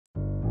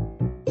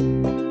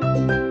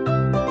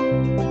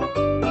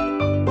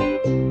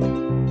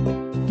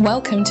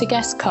Welcome to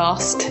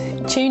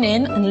GESScast. Tune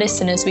in and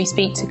listen as we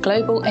speak to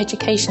global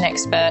education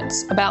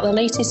experts about the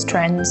latest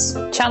trends,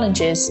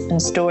 challenges,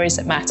 and stories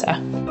that matter.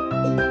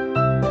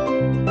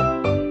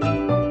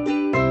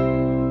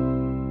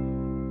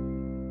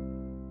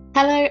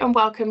 Hello and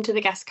welcome to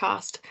the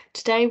GESScast.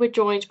 Today we're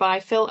joined by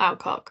Phil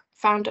Alcock,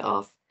 founder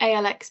of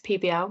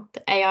AIxPBL,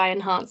 the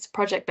AI-enhanced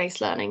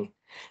project-based learning.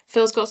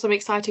 Phil's got some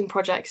exciting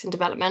projects in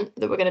development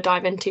that we're going to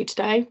dive into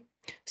today.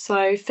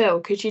 So Phil,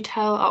 could you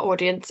tell our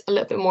audience a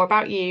little bit more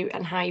about you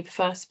and how you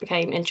first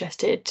became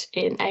interested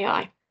in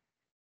AI?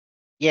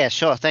 Yeah,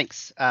 sure.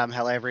 Thanks.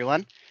 Hello,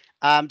 everyone.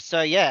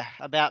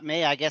 About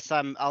me, I guess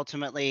I'm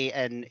ultimately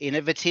an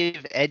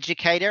innovative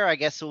educator, I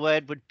guess the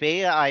word would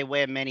be. I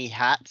wear many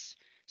hats,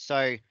 so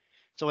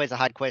it's always a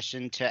hard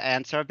question to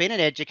answer. I've been an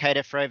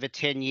educator for over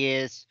 10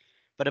 years,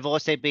 but I've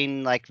also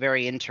been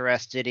very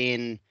interested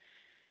in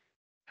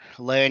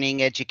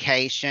learning,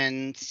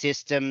 education,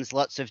 systems,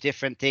 lots of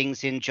different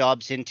things in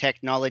jobs, in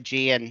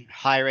technology and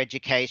higher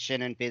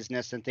education and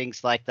business and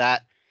things like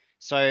that.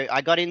 So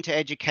I got into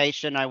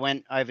education. I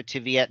went over to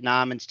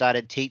Vietnam and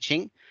started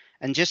teaching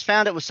and just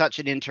found it was such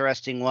an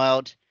interesting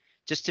world,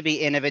 just to be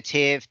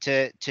innovative,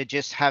 to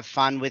just have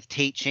fun with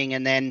teaching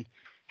and then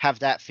have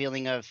that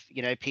feeling of,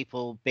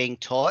 people being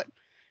taught.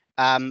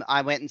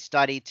 I went and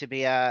studied to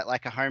be a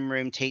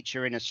homeroom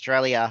teacher in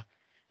Australia.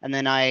 And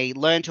then I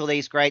learned all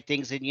these great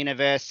things in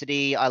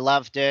university. I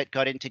loved it,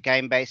 got into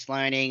game-based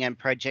learning and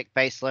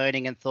project-based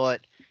learning and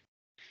thought,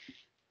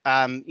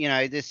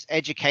 this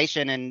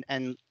education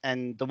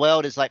and the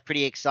world is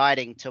pretty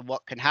exciting to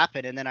what can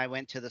happen. And then I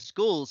went to the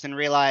schools and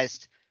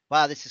realized,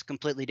 wow, this is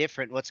completely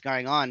different. What's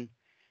going on?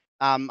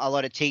 A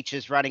lot of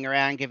teachers running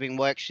around giving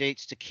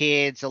worksheets to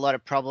kids, a lot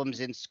of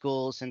problems in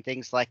schools and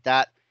things like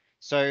that.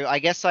 So I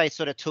guess I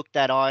sort of took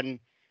that on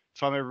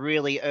from a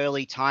really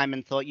early time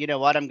and thought, you know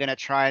what, I'm going to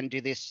try and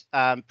do this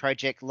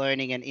project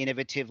learning and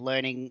innovative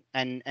learning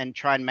and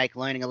try and make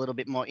learning a little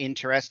bit more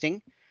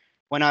interesting.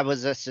 When I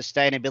was a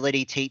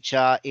sustainability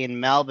teacher in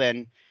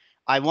Melbourne,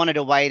 I wanted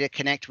a way to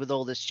connect with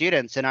all the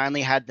students and I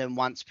only had them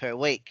once per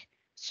week.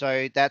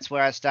 So that's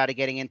where I started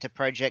getting into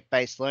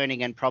project-based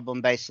learning and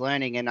problem-based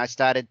learning. And I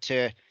started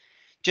to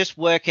just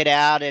work it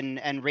out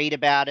and read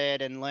about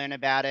it and learn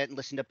about it and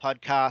listen to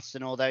podcasts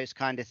and all those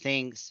kind of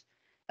things.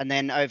 And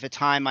then over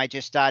time, I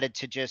just started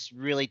to just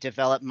really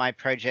develop my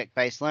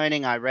project-based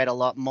learning. I read a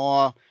lot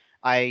more.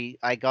 I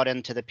got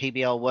into the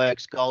PBL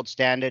Works gold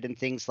standard and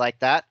things like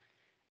that.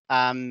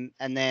 And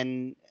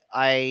then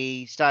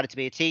I started to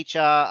be a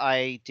teacher.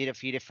 I did a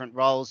few different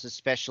roles as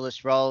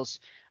specialist roles.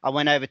 I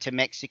went over to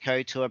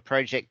Mexico to a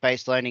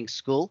project-based learning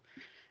school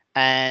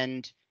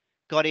and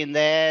got in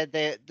there.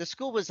 The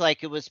school was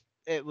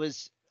it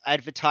was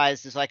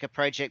advertised as a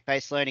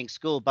project-based learning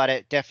school, but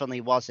it definitely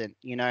wasn't.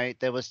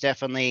 There was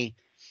definitely,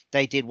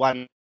 they did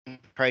one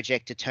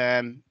project a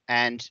term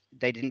and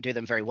they didn't do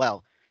them very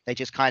well. They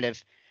just kind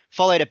of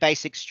followed a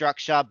basic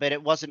structure, but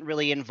it wasn't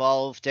really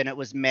involved and it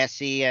was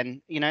messy.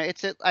 And,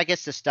 it's, I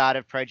guess, the start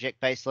of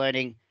project-based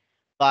learning.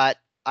 But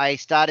I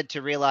started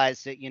to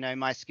realize that,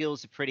 my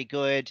skills are pretty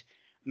good.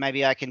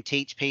 Maybe I can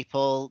teach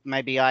people.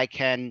 Maybe I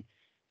can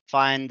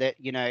find that,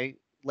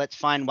 let's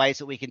find ways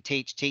that we can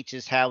teach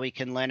teachers how we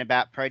can learn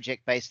about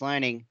project-based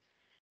learning.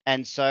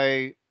 And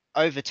so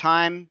over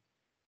time,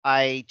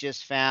 I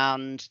just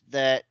found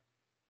that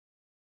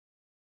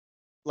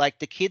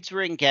the kids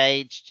were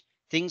engaged,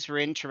 things were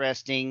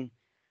interesting.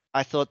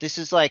 I thought this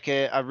is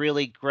a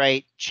really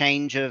great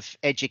change of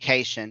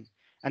education.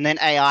 And then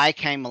AI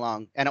came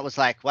along and it was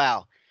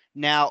wow,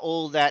 now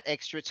all that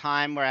extra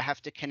time where I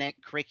have to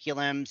connect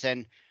curriculums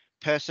and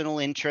personal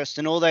interest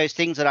and all those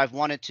things that I've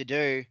wanted to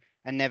do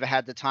and never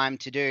had the time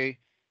to do,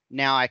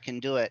 now I can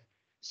do it.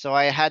 So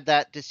I had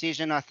that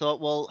decision. I thought,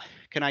 well,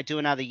 can I do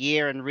another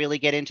year and really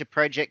get into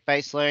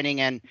project-based learning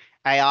and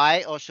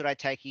AI, or should I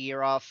take a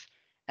year off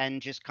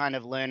and just kind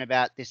of learn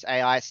about this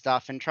AI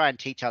stuff and try and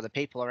teach other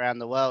people around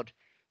the world?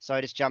 So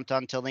I just jumped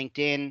onto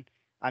LinkedIn.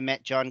 I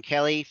met John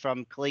Kelly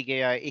from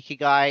Colegio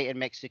Ikigai in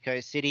Mexico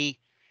City.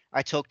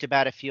 I talked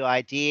about a few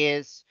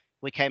ideas.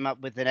 We came up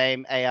with the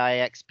name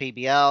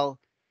AIxPBL,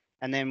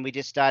 and then we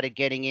just started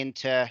getting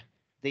into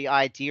the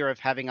idea of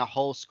having a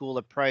whole school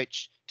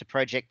approach to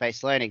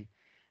project-based learning.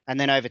 And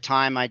then over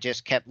time, I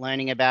just kept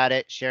learning about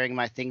it, sharing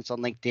my things on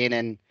LinkedIn.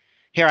 And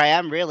here I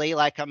am, really.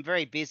 I'm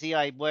very busy.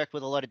 I work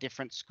with a lot of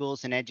different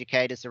schools and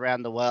educators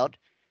around the world.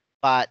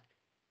 But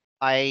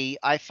I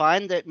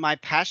find that my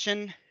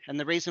passion, and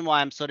the reason why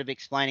I'm sort of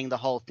explaining the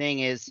whole thing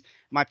is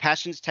my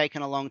passion's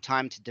taken a long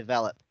time to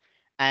develop.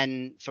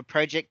 And for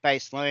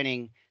project-based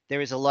learning,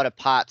 there is a lot of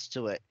parts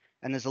to it.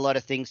 And there's a lot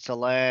of things to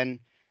learn.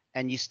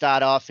 And you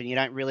start off and you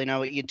don't really know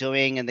what you're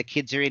doing, and the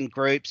kids are in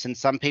groups and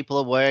some people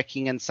are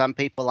working and some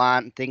people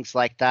aren't, and things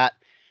like that.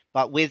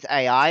 But with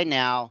AI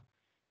now,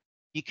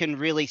 you can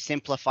really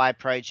simplify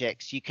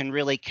projects. You can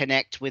really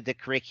connect with the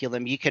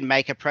curriculum. You can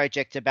make a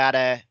project about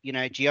a,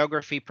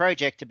 geography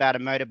project about a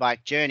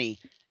motorbike journey,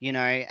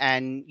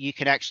 and you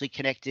can actually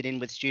connect it in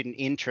with student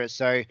interest.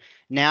 So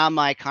now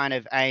my kind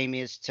of aim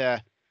is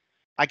to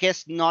I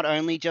guess not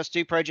only just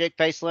do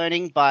project-based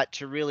learning, but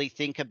to really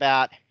think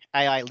about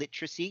AI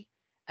literacy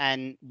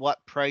and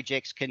what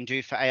projects can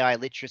do for AI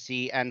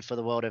literacy and for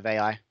the world of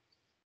AI.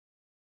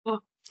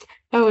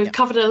 Oh, we've Yep.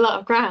 covered a lot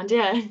of ground.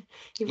 Yeah,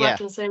 you've Yeah.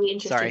 worked on so many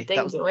interesting Sorry, that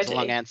things was a long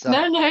already. answer.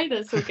 No,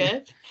 that's all good.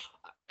 It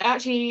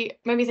actually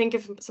made me think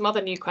of some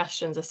other new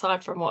questions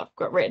aside from what I've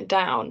got written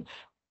down.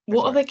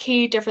 What are the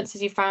key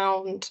differences you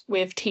found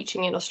with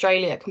teaching in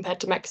Australia compared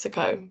to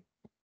Mexico?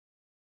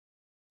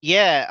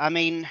 Yeah, I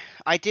mean,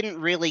 I didn't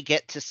really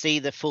get to see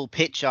the full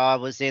picture. I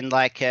was in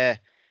like a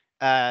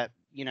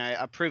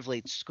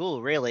privileged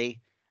school, really.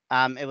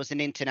 It was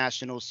an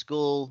international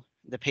school.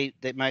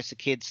 The most of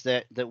the kids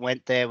that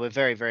went there were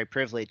very, very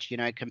privileged,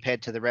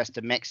 compared to the rest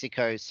of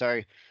Mexico.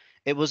 So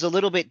it was a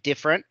little bit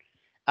different.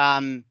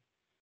 Um,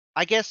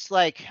 I guess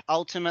like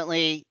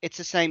ultimately it's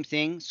the same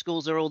thing.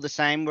 Schools are all the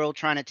same. We're all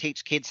trying to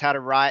teach kids how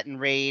to write and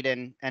read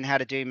and how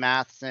to do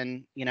maths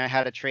and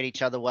how to treat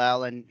each other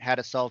well and how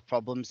to solve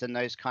problems and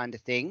those kind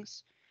of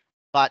things.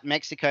 But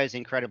Mexico is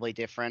incredibly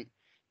different.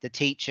 The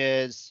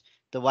teachers,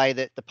 the way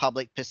that the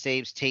public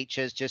perceives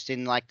teachers, just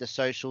in like the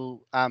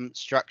social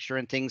structure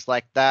and things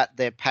like that,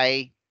 their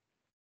pay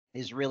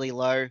is really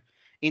low.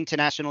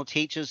 International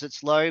teachers,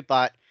 it's low,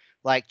 but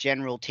like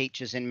general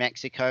teachers in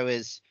Mexico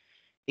is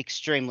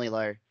extremely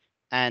low.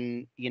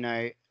 And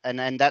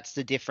and that's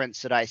the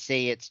difference that I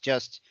see. It's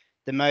just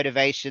the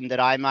motivation that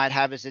I might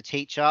have as a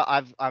teacher.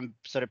 I'm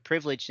sort of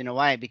privileged in a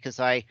way because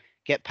I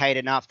get paid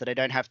enough that I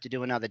don't have to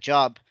do another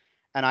job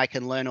and I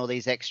can learn all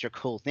these extra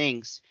cool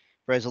things,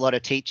 whereas a lot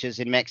of teachers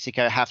in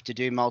Mexico have to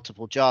do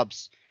multiple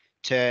jobs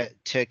to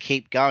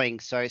keep going.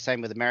 So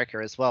same with America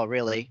as well,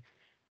 really.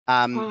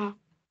 um Wow.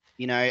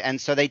 and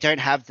so they don't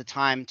have the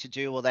time to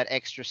do all that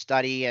extra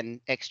study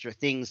and extra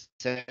things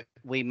that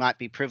we might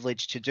be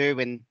privileged to do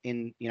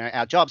in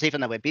our jobs.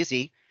 Even though we're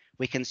busy,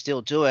 we can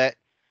still do it.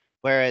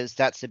 Whereas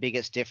that's the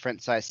biggest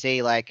difference I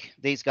see. Like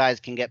these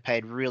guys can get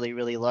paid really,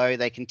 really low.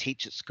 They can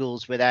teach at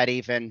schools without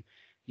even,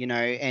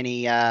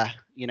 any,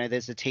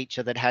 there's a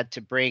teacher that had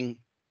to bring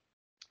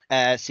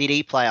a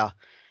CD player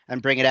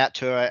and bring it out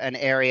to an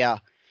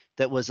area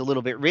that was a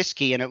little bit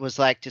risky. And it was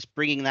like just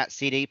bringing that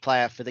CD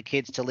player for the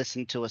kids to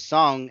listen to a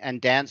song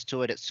and dance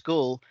to it at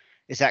school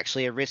is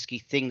actually a risky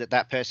thing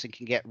that person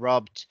can get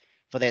robbed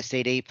for their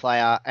CD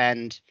player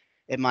and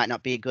it might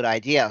not be a good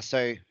idea.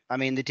 So, I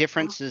mean, the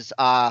differences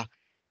are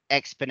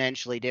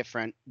exponentially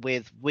different.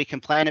 We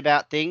complain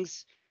about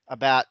things,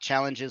 about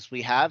challenges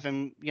we have,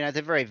 and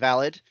they're very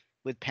valid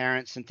with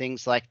parents and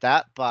things like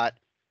that, but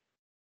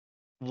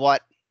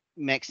what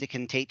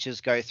Mexican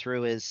teachers go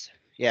through is,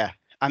 yeah,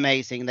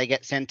 amazing. They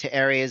get sent to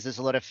areas. There's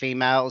a lot of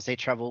females. They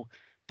travel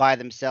by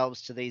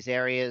themselves to these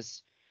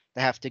areas.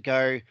 They have to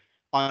go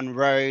on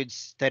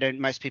roads.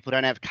 Most people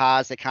don't have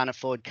cars. They can't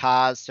afford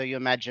cars. So you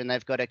imagine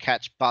they've got to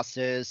catch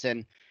buses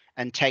and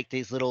take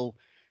these little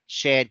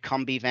shared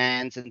combi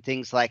vans and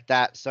things like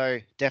that. So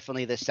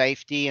definitely the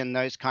safety and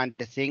those kind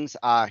of things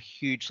are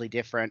hugely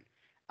different.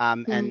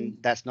 And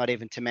that's not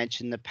even to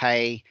mention the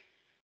pay,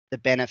 the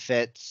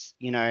benefits,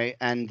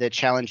 and the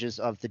challenges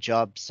of the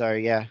job. So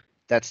yeah,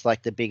 that's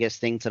like the biggest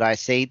things that I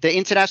see. The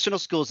international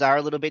schools are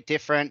a little bit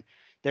different.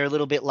 They're a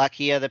little bit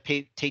luckier.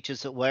 The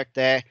teachers that work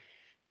there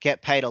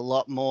get paid a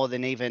lot more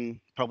than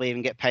probably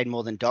even get paid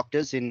more than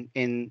doctors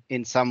in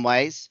some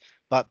ways,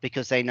 but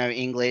because they know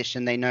English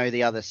and they know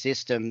the other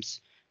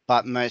systems,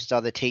 but most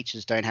other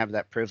teachers don't have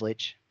that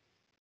privilege.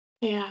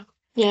 Yeah.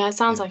 Yeah, it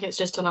sounds Yeah. like it's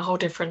just on a whole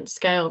different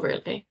scale,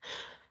 really.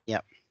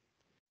 Yeah.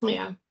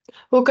 Yeah.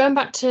 Well, going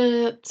back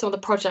to some of the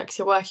projects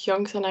you're working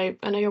on, because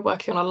I know you're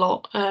working on a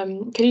lot.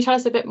 Can you tell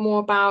us a bit more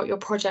about your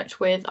project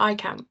with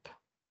iCamp?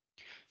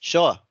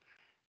 Sure.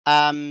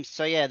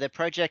 So yeah, the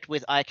project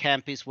with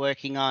iCamp is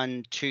working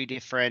on two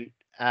different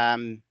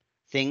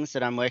things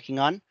that I'm working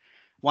on.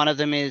 One of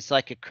them is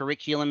like a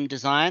curriculum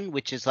design,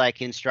 which is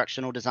like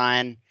instructional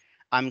design.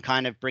 I'm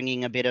kind of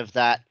bringing a bit of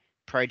that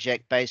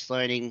project-based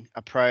learning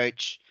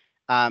approach,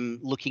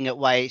 looking at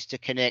ways to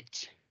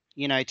connect,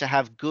 to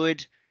have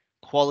good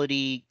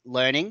quality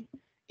learning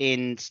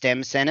in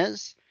STEM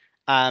centers,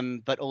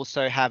 but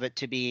also have it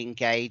to be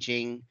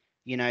engaging,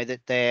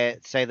 that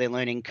they're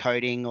learning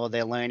coding or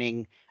they're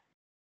learning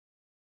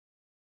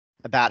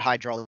about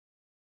hydraulics,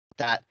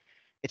 that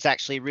it's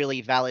actually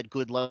really valid,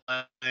 good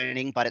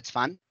learning, but it's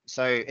fun.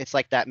 So it's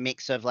like that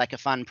mix of like a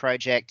fun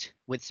project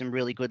with some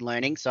really good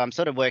learning. So I'm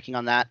sort of working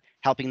on that,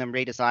 helping them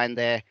redesign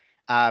their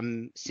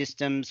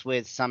systems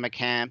with summer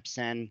camps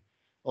and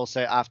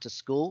also after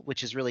school,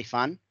 which is really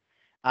fun.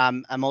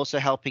 I'm also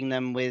helping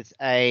them with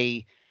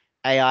a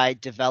AI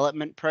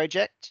development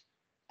project,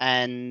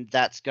 and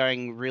that's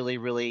going really,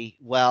 really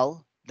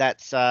well.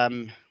 That's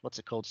what's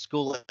it called?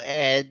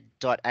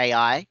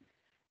 SchoolEd.ai.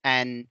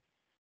 And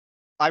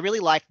I really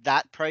like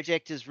that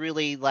project. Is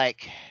really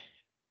like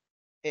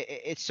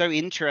it's so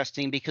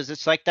interesting because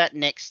it's like that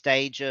next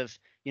stage of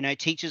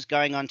teachers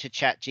going on to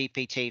chat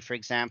GPT, for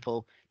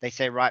example. They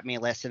say write me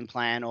a lesson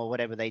plan or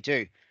whatever they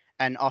do,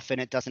 and often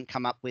it doesn't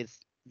come up with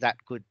that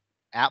good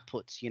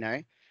outputs. You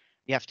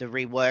have to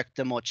rework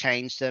them or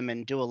change them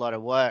and do a lot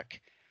of work.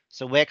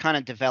 So we're kind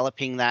of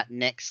developing that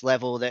next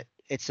level that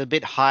it's a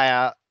bit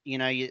higher,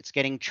 it's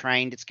getting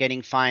trained, it's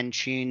getting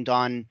fine-tuned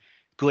on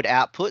good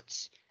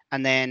outputs.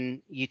 And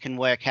then you can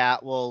work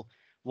out, well,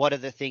 what are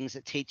the things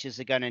that teachers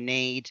are going to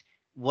need?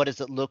 What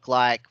does it look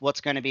like?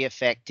 What's going to be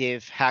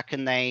effective? How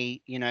can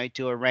they,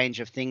 do a range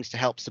of things to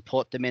help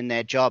support them in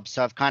their job?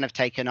 So I've kind of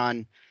taken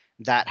on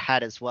that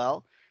hat as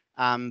well.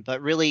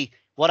 But really,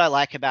 what I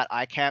like about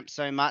iCamp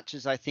so much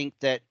is I think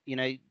that,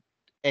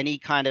 any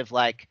kind of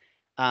like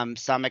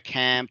summer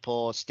camp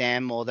or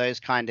STEM or those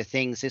kind of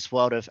things, this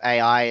world of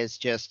AI is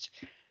just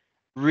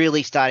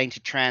really starting to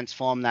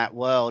transform that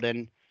world.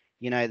 And,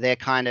 they're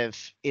kind of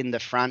in the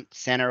front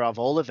center of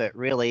all of it,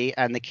 really,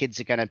 and the kids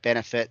are going to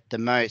benefit the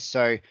most.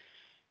 So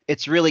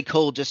it's really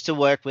cool just to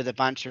work with a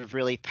bunch of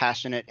really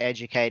passionate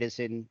educators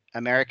in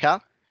America,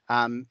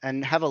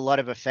 and have a lot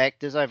of effect.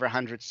 There's over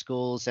 100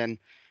 schools and,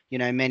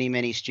 many,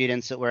 many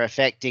students that we're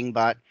affecting,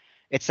 but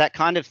it's that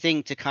kind of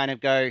thing to kind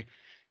of go,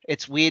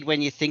 it's weird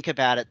when you think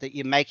about it that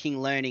you're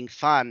making learning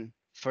fun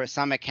for a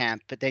summer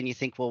camp, but then you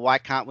think, well, why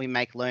can't we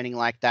make learning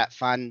like that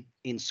fun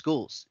in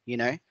schools?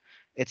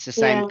 It's the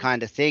same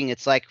kind of thing.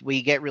 It's like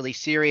we get really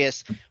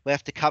serious. We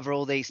have to cover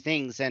all these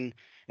things. And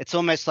it's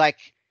almost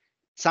like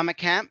summer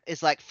camp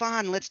is like,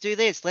 fun, let's do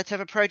this. Let's have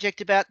a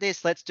project about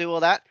this. Let's do all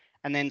that.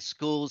 And then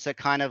schools are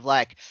kind of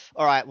like,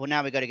 all right, well,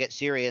 now we've got to get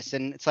serious.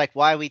 And it's like,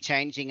 why are we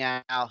changing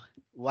our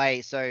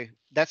way? So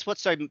that's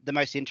what's the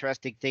most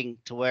interesting thing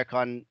to work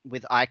on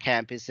with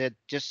iCamp is they're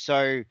just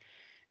so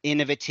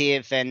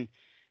innovative and,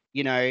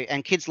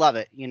 and kids love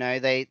it.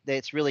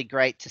 It's really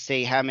great to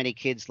see how many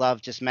kids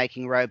love just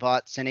making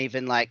robots and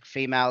even like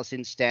females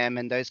in STEM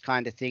and those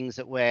kind of things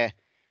that we're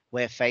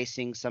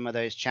facing some of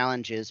those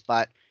challenges,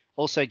 but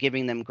also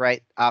giving them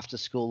great after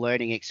school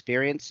learning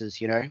experiences,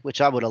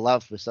 which I would have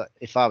loved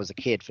if I was a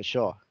kid for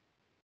sure.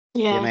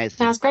 Yeah,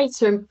 now it's great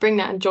to bring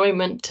that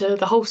enjoyment to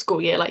the whole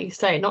school year, like you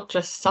say, not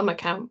just summer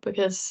camp,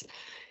 because,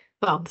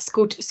 well, the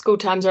school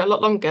terms are a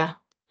lot longer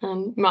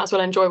and you might as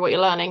well enjoy what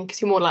you're learning because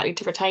you're more likely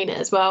to retain it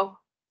as well.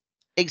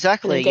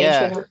 Exactly,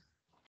 yeah.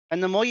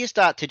 And the more you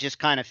start to just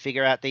kind of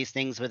figure out these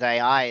things with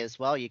AI as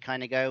well, you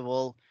kind of go,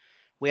 well,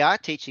 we are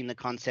teaching the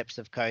concepts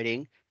of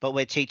coding, but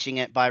we're teaching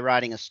it by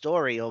writing a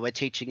story, or we're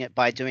teaching it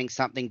by doing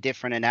something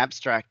different and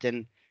abstract.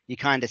 And you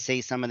kind of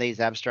see some of these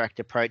abstract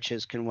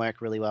approaches can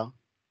work really well.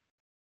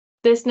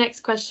 This next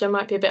question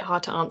might be a bit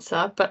hard to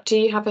answer, but do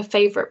you have a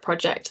favorite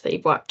project that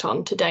you've worked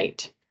on to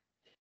date?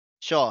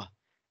 Sure.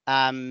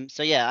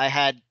 So yeah, I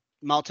had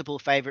multiple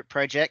favorite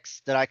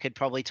projects that I could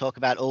probably talk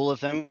about all of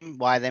them,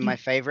 why they're my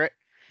favorite.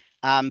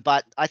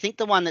 But I think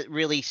the one that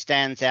really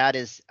stands out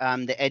is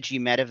the Edgy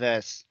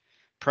Metaverse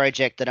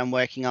project that I'm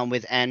working on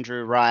with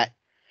Andrew Wright.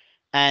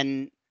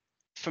 And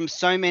from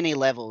so many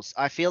levels,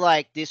 I feel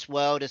like this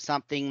world is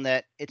something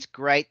that it's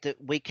great that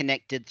we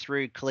connected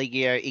through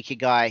Collegio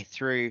Ikigai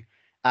through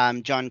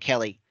John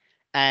Kelly.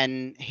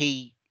 And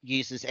he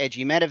uses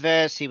Edgy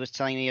Metaverse. He was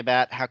telling me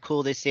about how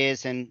cool this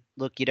is. And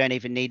look, you don't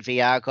even need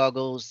VR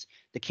goggles.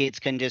 The kids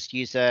can just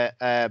use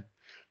a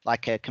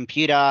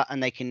computer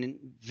and they can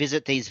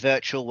visit these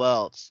virtual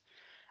worlds.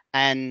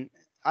 And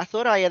I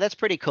thought, oh yeah, that's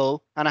pretty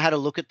cool. And I had a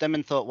look at them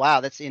and thought,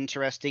 wow, that's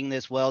interesting.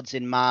 There's worlds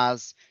in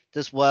Mars,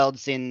 there's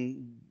worlds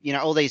in,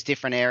 all these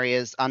different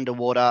areas,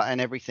 underwater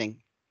and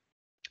everything.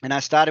 And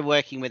I started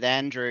working with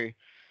Andrew,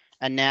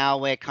 and now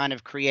we're kind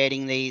of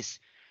creating these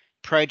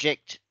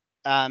project-based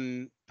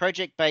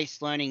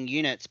learning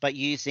units, but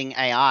using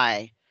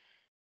AI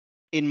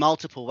in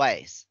multiple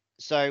ways.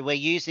 So we're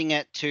using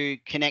it to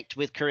connect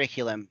with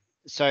curriculum.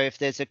 So if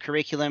there's a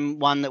curriculum,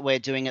 one that we're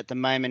doing at the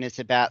moment is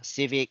about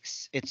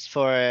civics. It's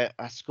for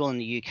a school in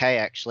the UK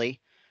actually,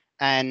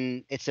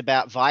 and it's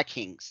about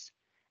Vikings.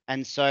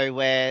 And so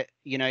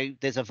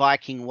there's a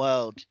Viking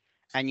world,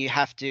 and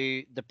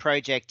the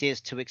project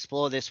is to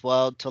explore this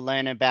world, to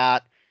learn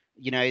about,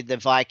 the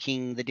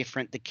Viking,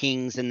 the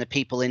kings and the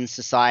people in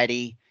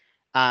society.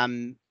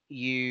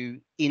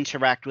 You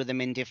interact with them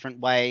in different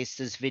ways.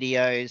 There's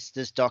videos,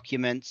 there's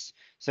documents.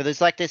 So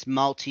there's like this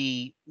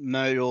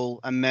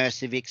multimodal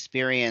immersive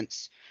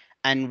experience.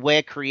 And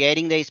we're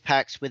creating these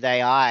packs with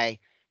AI,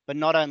 but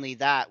not only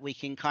that, we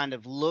can kind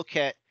of look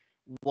at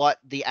what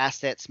the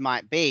assets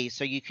might be.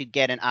 So you could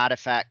get an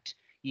artifact.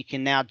 You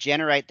can now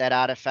generate that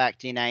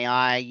artifact in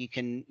AI. You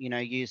can,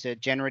 use a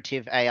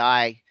generative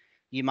AI.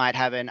 You might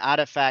have an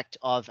artifact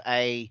of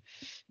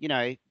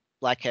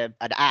like an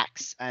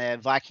axe, a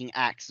Viking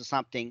axe or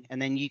something,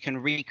 and then you can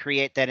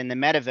recreate that in the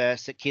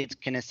metaverse that kids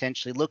can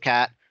essentially look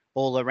at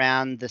all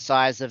around the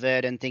size of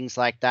it and things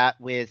like that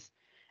with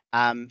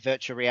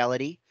virtual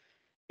reality.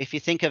 If you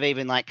think of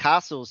even like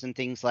castles and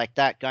things like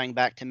that, going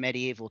back to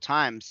medieval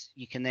times,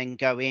 you can then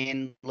go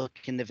in, look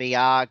in the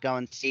VR, go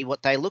and see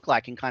what they look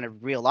like in kind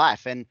of real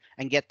life and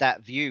get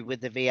that view with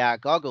the VR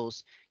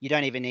goggles. You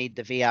don't even need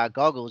the VR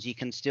goggles. You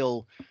can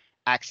still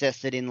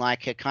access it in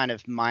like a kind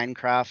of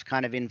Minecraft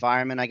kind of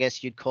environment, I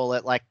guess you'd call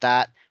it, like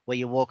that, where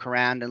you walk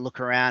around and look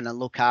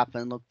up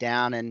and look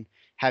down and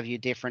have your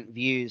different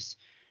views.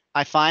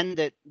 I find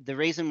that the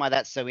reason why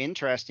that's so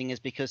interesting is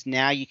because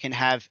now you can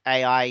have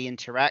AI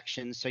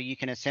interactions. So you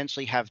can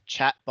essentially have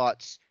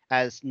chatbots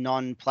as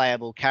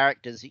non-playable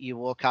characters that you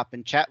walk up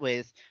and chat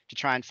with to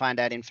try and find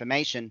out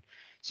information.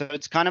 So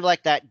it's kind of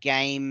like that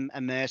game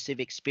immersive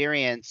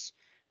experience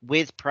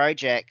with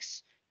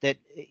projects that,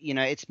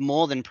 it's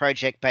more than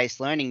project-based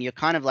learning. You're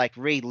kind of like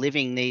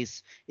reliving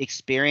these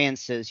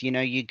experiences.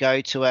 You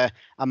go to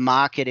a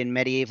market in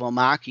medieval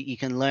market, you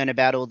can learn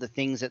about all the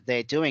things that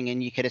they're doing,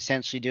 and you could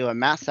essentially do a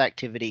math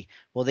activity.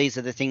 Well, these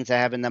are the things they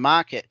have in the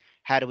market.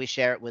 How do we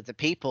share it with the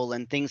people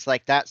and things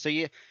like that? So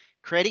you're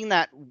creating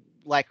that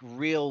like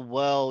real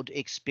world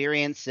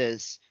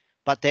experiences,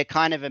 but they're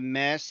kind of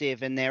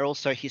immersive and they're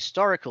also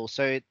historical.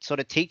 So it sort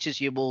of teaches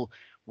you, well,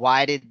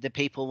 why did the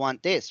people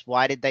want this?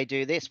 Why did they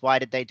do this? Why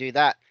did they do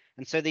that?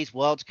 And so these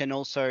worlds can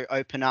also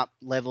open up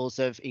levels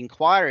of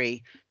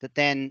inquiry that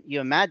then you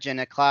imagine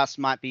a class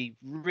might be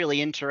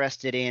really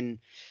interested in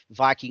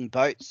Viking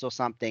boats or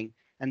something.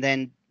 And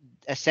then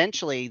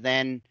essentially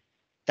then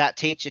that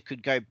teacher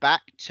could go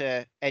back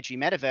to Edu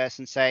Metaverse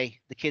and say,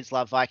 the kids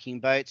love Viking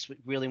boats. We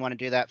really want to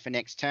do that for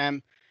next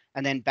term.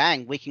 And then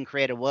bang, we can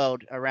create a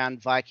world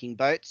around Viking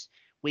boats.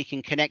 We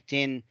can connect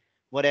in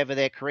whatever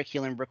their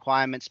curriculum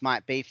requirements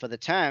might be for the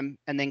term,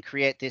 and then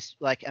create this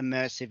like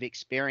immersive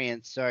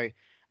experience. So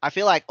I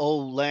feel like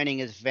all learning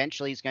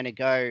eventually is going to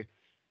go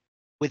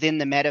within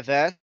the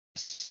metaverse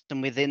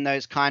and within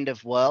those kind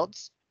of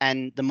worlds.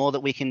 And the more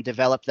that we can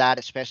develop that,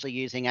 especially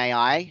using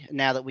AI,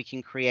 now that we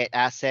can create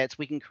assets,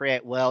 we can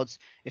create worlds.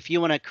 If you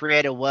want to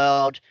create a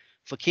world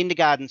for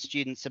kindergarten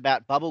students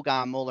about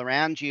bubblegum all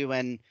around you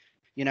and,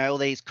 all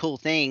these cool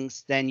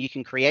things, then you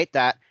can create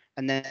that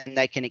and then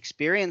they can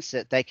experience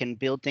it. They can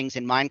build things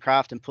in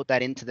Minecraft and put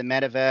that into the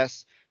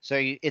metaverse. So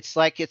it's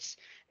like it's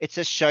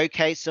a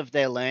showcase of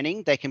their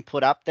learning. They can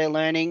put up their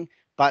learning,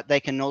 but they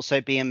can also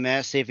be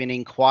immersive and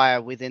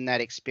inquire within that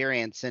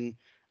experience. And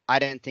I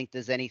don't think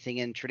there's anything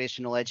in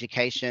traditional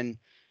education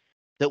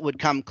that would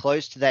come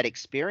close to that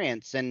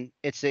experience. And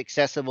it's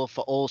accessible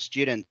for all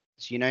students.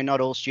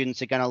 Not all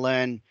students are going to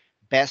learn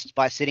best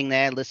by sitting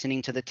there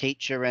listening to the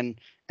teacher and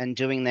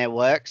doing their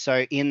work.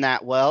 So in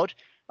that world,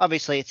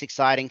 obviously it's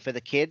exciting for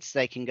the kids.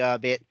 They can go a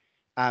bit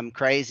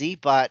crazy,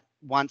 but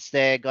once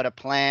they've got a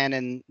plan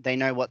and they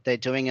know what they're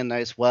doing in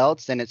those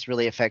worlds, then it's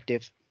really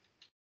effective.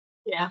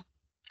 Yeah.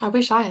 I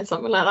wish I had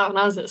something like that when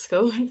I was at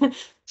school.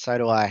 So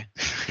do I.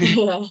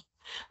 Yeah.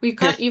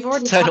 You've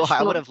already So do touched I. I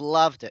on. would have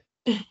loved it.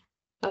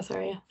 Oh,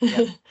 sorry.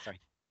 Yeah, sorry.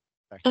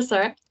 That's all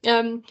right.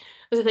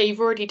 As I say, you've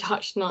already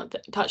touched on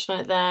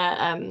it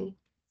there.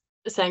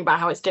 Saying about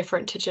how it's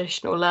different to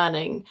traditional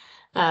learning.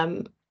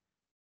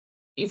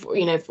 You've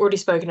already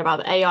spoken about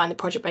the AI and the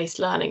project-based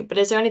learning, but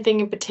is there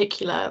anything in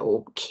particular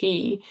or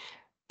key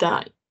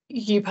that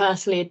you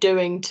personally are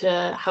doing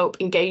to help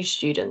engage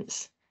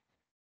students?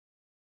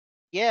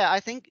 Yeah,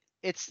 I think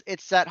it's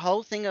that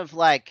whole thing of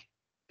like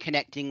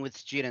connecting with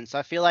students.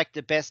 I feel like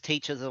the best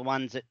teachers are the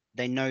ones that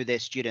they know their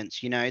students.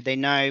 They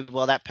know,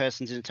 well, that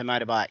person's into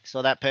motorbikes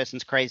or that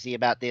person's crazy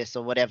about this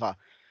or whatever.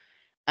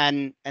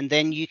 And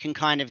then you can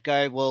kind of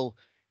go, well,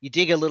 you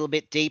dig a little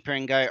bit deeper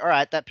and go, all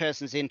right, that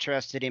person's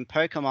interested in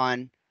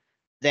Pokemon,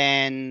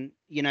 then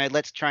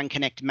let's try and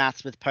connect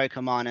maths with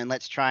Pokemon and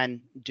let's try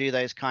and do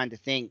those kind of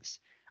things.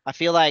 I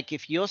feel like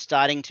if you're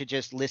starting to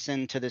just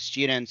listen to the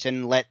students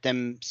and let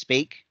them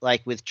speak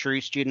like with true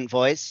student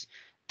voice,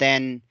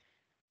 then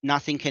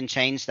nothing can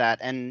change that.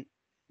 And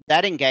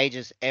that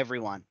engages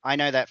everyone. I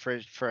know that for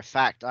a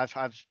fact.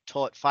 I've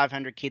taught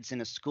 500 kids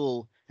in a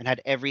school and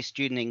had every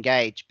student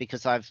engage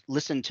because I've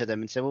listened to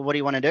them and said, well, what do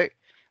you want to do?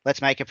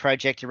 Let's make a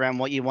project around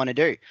what you want to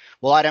do.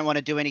 Well, I don't want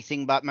to do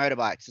anything but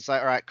motorbikes. It's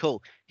like, all right,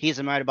 cool. Here's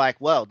a motorbike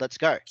world. Let's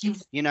go.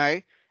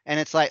 And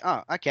it's like,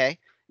 oh, okay.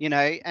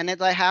 And it's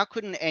like, how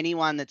couldn't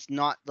anyone that's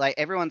not like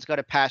everyone's got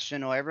a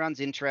passion or everyone's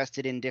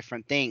interested in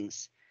different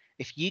things?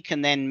 If you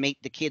can then meet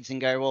the kids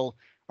and go, well, all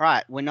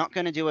right, we're not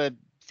going to do a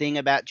thing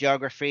about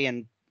geography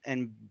and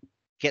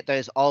get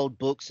those old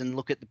books and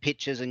look at the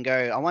pictures and go,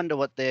 I wonder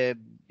what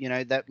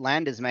that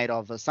land is made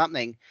of or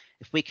something.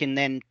 If we can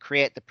then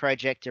create the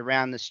project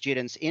around the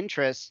students'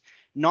 interests,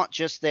 not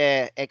just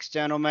their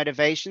external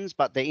motivations,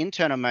 but their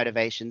internal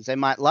motivations. They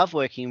might love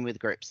working with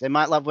groups. They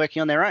might love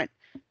working on their own.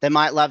 They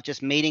might love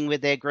just meeting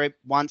with their group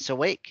once a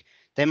week.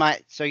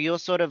 So you're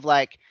sort of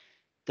like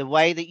the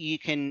way that you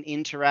can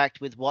interact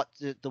with what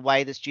the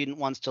way the student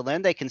wants to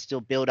learn, they can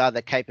still build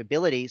other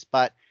capabilities,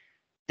 but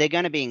they're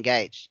going to be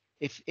engaged.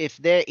 If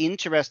they're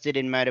interested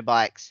in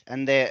motorbikes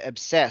and they're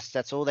obsessed,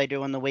 that's all they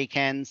do on the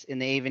weekends, in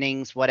the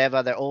evenings,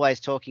 whatever, they're always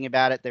talking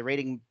about it, they're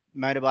reading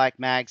motorbike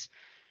mags,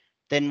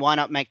 then why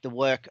not make the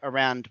work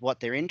around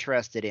what they're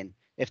interested in?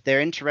 If they're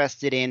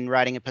interested in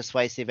writing a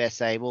persuasive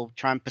essay, well,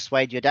 try and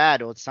persuade your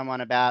dad or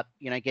someone about,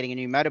 getting a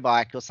new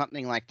motorbike or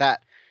something like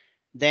that.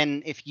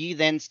 Then if you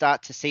then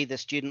start to see the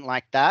student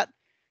like that,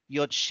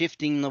 you're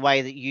shifting the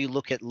way that you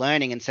look at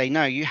learning and say,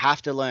 no, you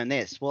have to learn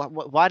this. Well,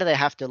 why do they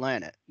have to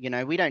learn it?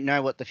 We don't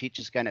know what the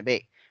future's going to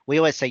be. We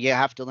always say, you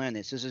have to learn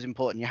this. This is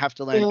important. You have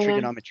to learn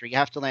trigonometry. You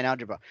have to learn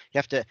algebra. You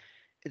have to,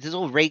 there's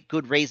all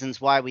good reasons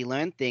why we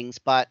learn things,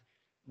 but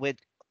we're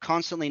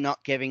constantly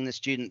not giving the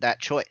student that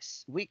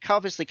choice. We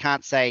obviously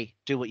can't say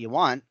do what you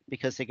want,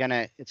 because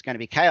it's gonna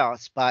be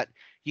chaos, but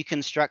you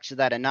can structure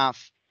that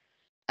enough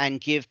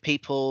and give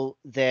people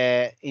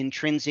their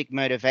intrinsic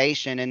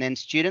motivation, and then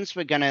students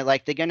they're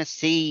gonna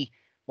see,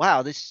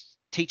 wow, this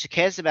teacher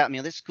cares about me,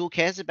 or this school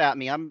cares about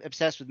me. I'm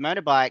obsessed with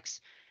motorbikes,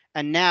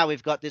 and now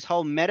we've got this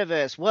whole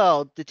metaverse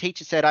world. The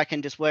teacher said I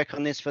can just work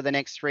on this for the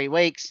next 3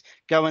 weeks,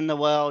 go in the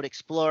world,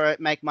 explore it,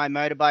 make my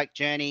motorbike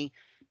journey.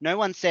 No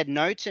one said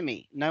no to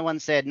me. No one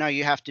said, no,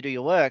 you have to do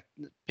your work.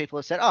 People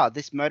have said, oh,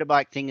 this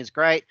motorbike thing is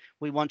great.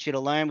 We want you to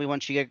learn. We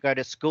want you to go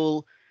to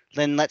school.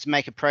 Then let's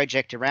make a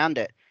project around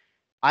it.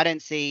 I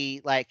don't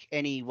see like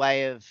any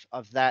way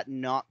of that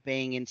not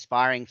being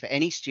inspiring for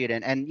any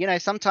student.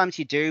 And sometimes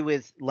you do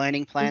with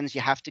learning plans, you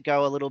have to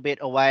go a little bit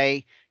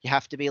away. You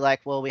have to be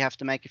like, well, we have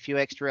to make a few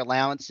extra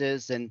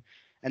allowances, and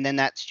then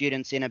that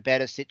student's in a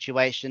better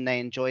situation. They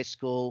enjoy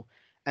school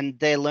and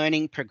their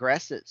learning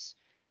progresses,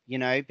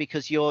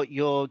 because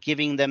you're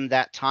giving them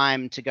that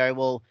time to go,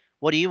 well,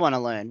 what do you want to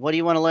learn? What do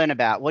you want to learn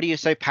about? What are you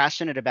so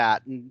passionate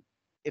about? And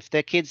if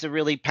their kids are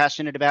really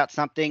passionate about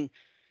something,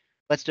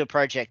 let's do a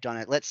project on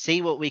it. Let's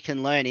see what we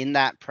can learn in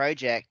that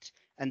project,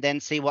 and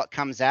then see what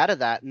comes out of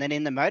that. And then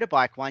in the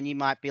motorbike one, you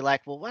might be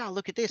like, well, wow,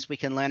 look at this. We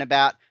can learn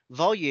about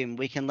volume.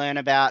 We can learn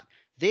about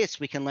this.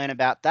 We can learn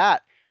about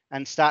that,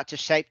 and start to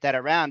shape that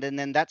around. And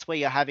then that's where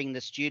you're having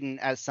the student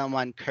as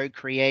someone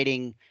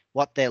co-creating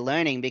what they're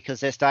learning, because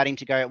they're starting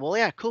to go, well,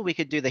 yeah, cool. We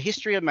could do the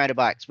history of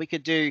motorbikes. We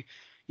could do,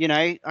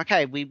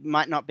 okay, we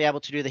might not be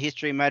able to do the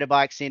history of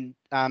motorbikes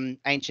in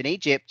ancient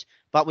Egypt,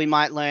 but we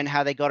might learn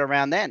how they got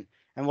around then.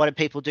 And what did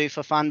people do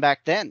for fun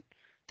back then?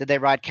 Did they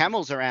ride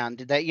camels around?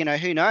 Did they,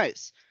 who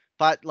knows?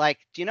 But like,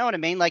 do you know what I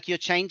mean? Like, you're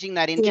changing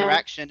that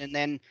interaction, and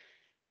then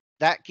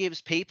that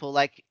gives people,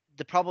 like,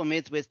 the problem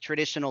is with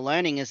traditional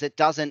learning is it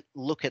doesn't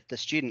look at the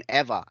student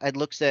ever. It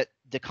looks at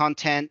the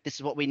content. This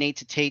is what we need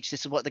to teach.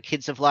 This is what the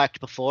kids have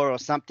liked before or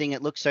something.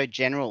 It looks so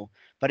general.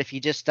 But if you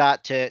just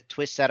start to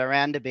twist that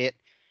around a bit,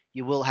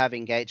 you will have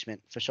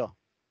engagement for sure.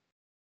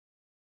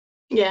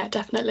 Yeah,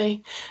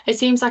 definitely. It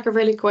seems like a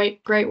really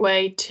great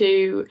way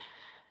to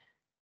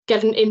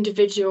get an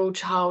individual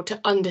child to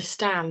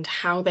understand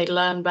how they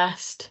learn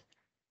best.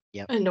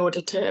 Yep. In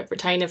order to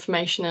retain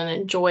information and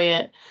enjoy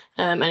it,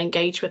 and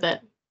engage with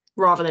it,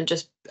 rather than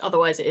just,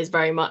 otherwise it is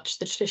very much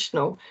the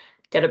traditional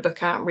get a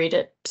book out and read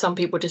it. Some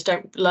people just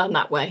don't learn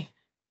that way,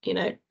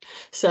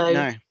 so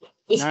No,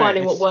 it's no,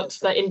 finding what works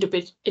for that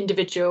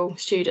individual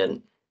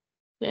student.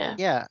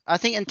 Yeah, I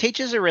think, and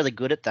teachers are really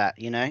good at that,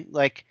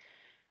 like,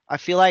 I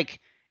feel like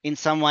in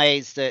some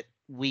ways that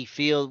we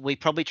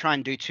probably try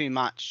and do too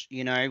much,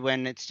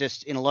 when it's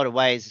just, in a lot of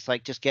ways, it's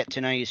like, just get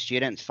to know your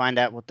students, find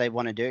out what they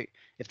want to do.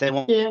 If they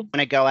want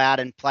to go out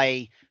and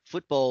play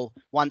football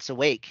once a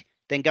week,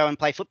 then go and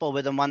play football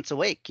with them once a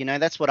week.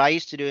 That's what I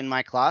used to do in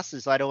my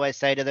classes. I'd always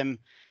say to them,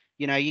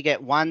 you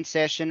get one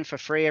session for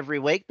free every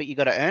week, but you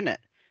got to earn it,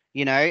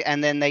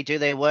 and then they do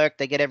their work,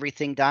 they get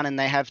everything done, and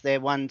they have their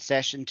one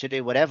session to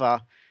do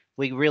whatever.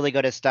 We really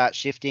got to start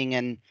shifting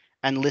and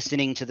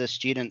listening to the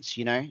students.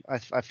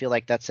 I feel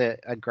like that's a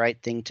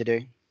great thing to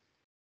do.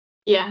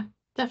 Yeah,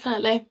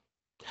 definitely.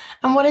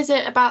 And what is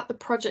it about the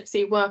projects that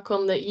you work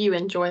on that you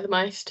enjoy the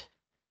most?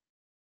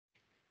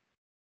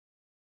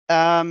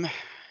 I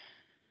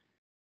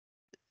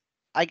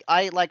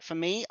like, for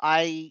me,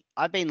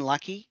 I've been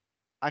lucky,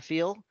 I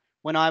feel.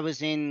 When I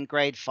was in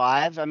grade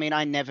 5, I mean,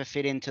 I never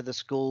fit into the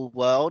school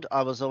world.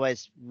 I was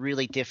always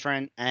really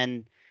different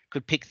and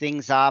could pick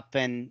things up,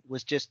 and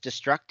was just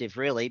destructive,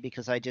 really,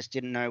 because I just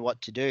didn't know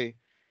what to do.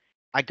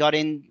 I got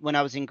in when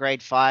I was in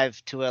grade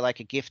 5 to a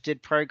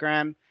gifted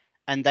program,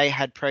 and they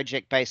had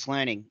project-based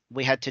learning.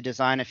 We had to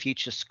design a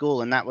future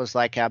school, and that was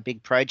like our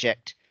big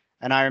project.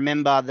 And I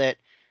remember that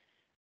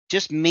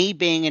just me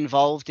being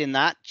involved in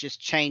that just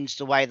changed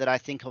the way that I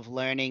think of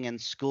learning and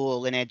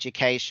school and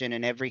education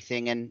and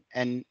everything,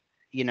 and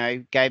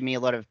gave me a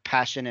lot of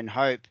passion and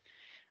hope.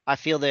 I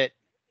feel that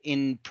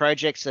in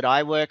projects that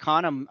I work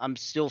on, I'm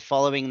still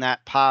following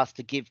that path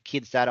to give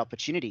kids that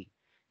opportunity,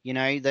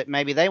 that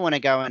maybe they want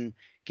to go and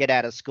get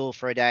out of school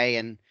for a day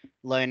and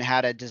learn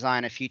how to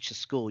design a future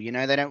school.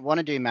 They don't want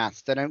to do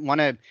maths. They don't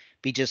want to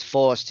be just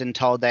forced and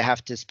told they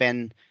have to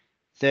spend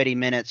 30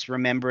 minutes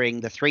remembering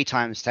the 3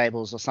 times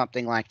tables or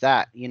something like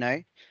that.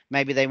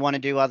 Maybe they want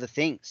to do other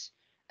things.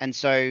 And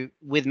so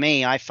with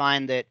me, I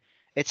find that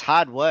it's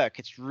hard work.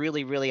 It's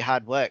really, really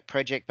hard work.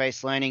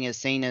 Project-based learning is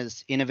seen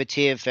as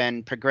innovative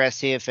and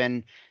progressive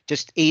and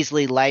just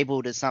easily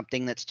labeled as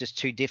something that's just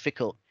too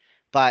difficult.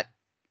 But,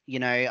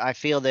 I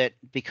feel that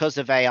because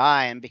of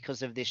AI and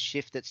because of this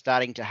shift that's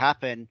starting to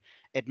happen,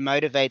 it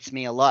motivates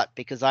me a lot,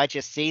 because I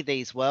just see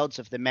these worlds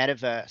of the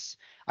metaverse.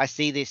 I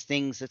see these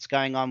things that's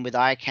going on with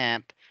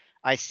iCamp.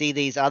 I see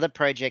these other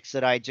projects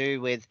that I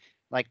do with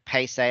like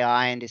Pace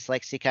AI and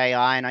Dyslexic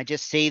AI. And I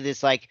just see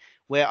this, like,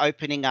 we're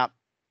opening up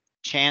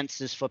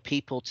chances for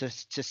people to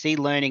see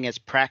learning as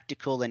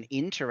practical and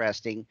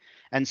interesting.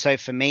 And so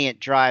for me, it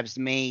drives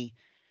me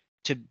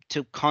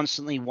to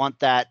constantly want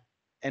that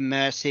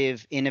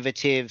immersive,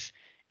 innovative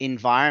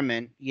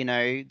environment, you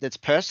know, that's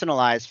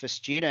personalized for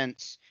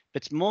students,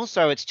 but more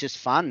so it's just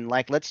fun.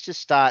 Like, let's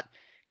just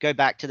go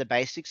back to the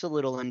basics a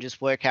little and just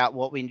work out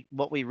what we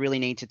really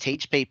need to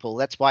teach people.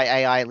 That's why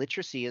AI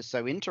literacy is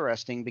so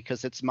interesting,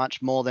 because it's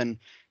much more than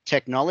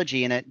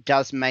technology, and it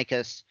does make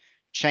us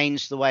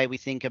change the way we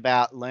think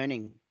about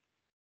learning.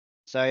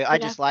 So I Yeah.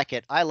 just like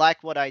it. I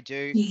like what I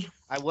do.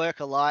 I work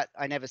a lot.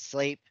 I never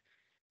sleep.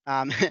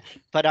 Um,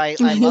 but I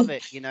love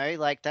it, you know,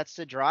 like that's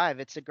the drive.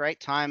 It's a great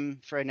time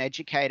for an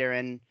educator.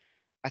 And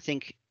I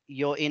think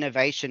your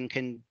innovation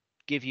can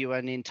give you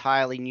an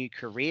entirely new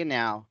career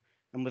now.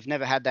 And we've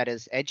never had that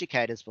as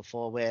educators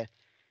before, where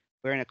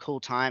we're in a cool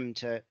time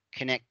to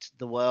connect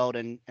the world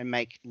and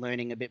make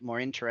learning a bit more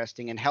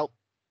interesting and help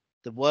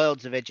the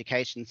worlds of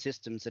education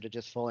systems that are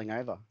just falling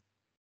over.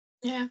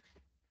 Yeah.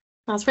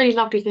 That's really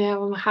lovely to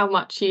hear how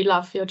much you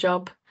love your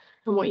job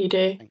and what you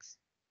do. Thanks.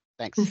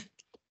 Thanks.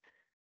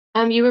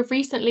 You were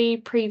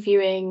recently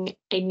previewing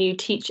a new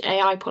Teach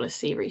AI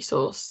policy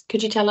resource.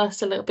 Could you tell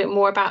us a little bit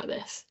more about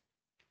this?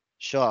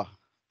 Sure.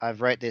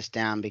 I've wrote this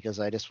down because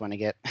I just want to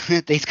get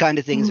these kind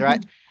of things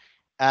right.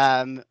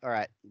 All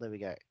right, there we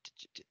go.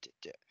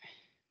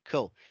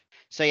 Cool.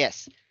 So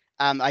yes,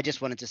 I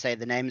just wanted to say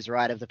the names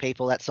right of the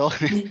people. That's all.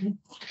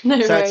 No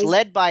So it's worries.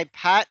 led by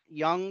Pat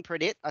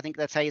Young-Pradit. I think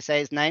that's how you say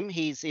his name.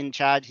 He's in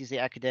charge. He's the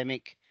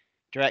academic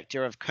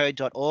director of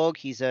code.org.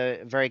 He's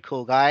a very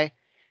cool guy.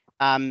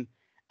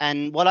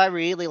 And what I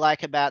really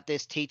like about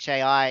this Teach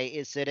AI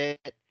is that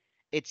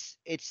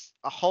it's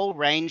a whole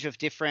range of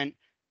different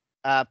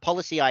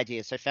policy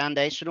ideas, so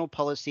foundational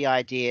policy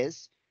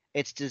ideas.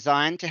 It's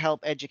designed to help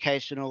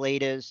educational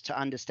leaders to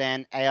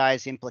understand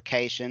AI's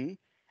implication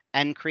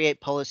and create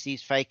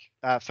policies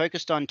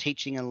focused on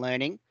teaching and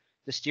learning.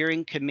 The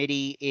steering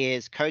committee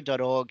is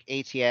Code.org,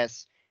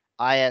 ETS,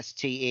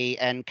 ISTE,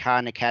 and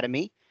Khan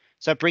Academy.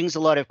 So it brings a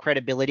lot of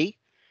credibility.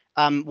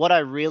 What I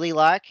really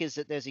like is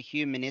that there's a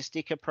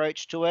humanistic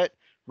approach to it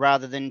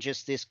rather than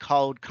just this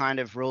cold kind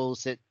of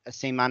rules that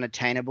seem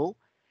unattainable.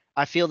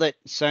 I feel that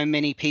so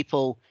many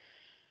people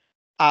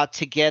are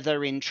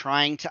together in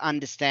trying to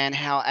understand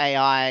how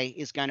AI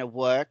is going to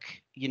work,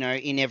 you know,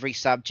 in every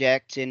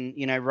subject, and,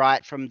 you know,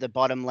 right from the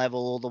bottom level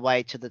all the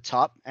way to the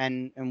top.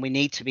 And we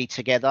need to be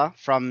together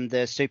from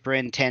the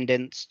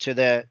superintendents to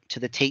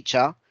the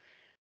teacher.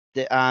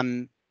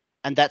 And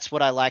that's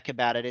what I like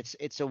about it.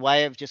 It's a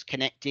way of just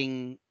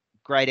connecting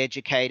great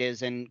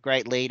educators and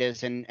great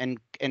leaders and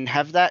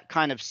have that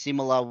kind of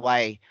similar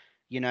way,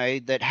 you know,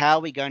 that how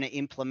are we going to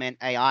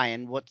implement AI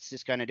and what's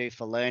this going to do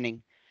for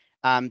learning?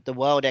 The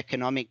World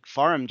Economic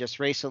Forum just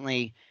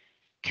recently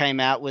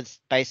came out with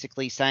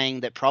basically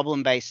saying that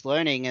problem-based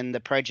learning and the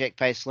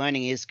project-based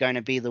learning is going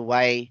to be the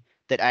way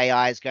that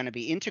AI is going to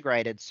be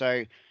integrated.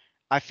 So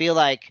I feel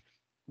like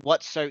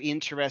what's so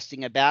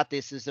interesting about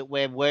this is that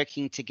we're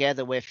working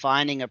together. We're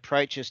finding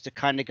approaches to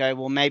kind of go,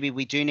 well, maybe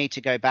we do need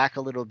to go back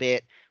a little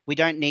bit. We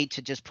don't need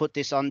to just put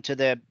this onto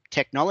the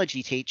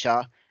technology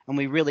teacher, and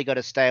we really got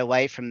to stay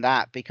away from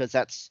that, because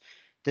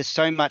there's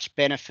so much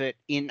benefit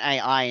in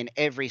AI in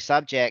every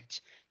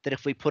subject that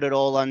if we put it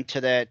all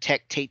onto the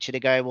tech teacher to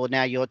go, well,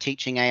 now you're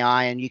teaching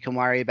AI and you can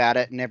worry about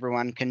it and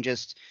everyone can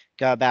just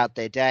go about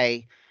their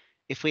day.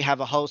 If we have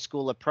a whole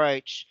school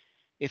approach,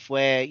 if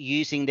we're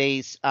using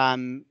these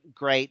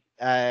great,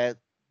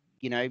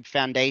 you know,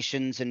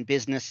 foundations and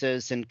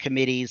businesses and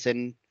committees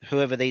and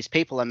whoever these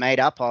people are made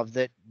up of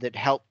that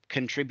help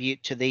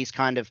contribute to these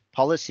kind of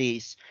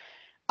policies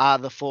are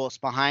the force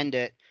behind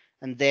it,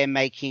 and they're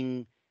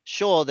making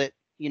sure that,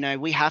 you know,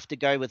 we have to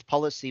go with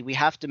policy. We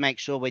have to make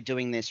sure we're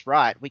doing this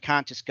right. We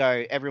can't just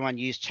go, everyone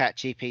use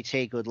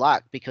ChatGPT, good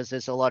luck, because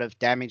there's a lot of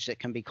damage that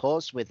can be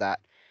caused with that.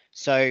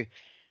 So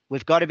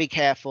we've got to be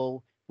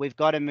careful. We've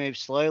got to move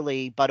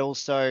slowly, but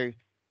also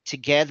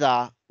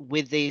together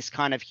with these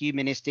kind of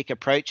humanistic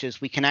approaches,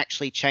 we can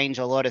actually change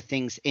a lot of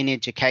things in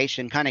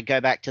education, kind of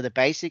go back to the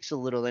basics a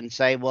little and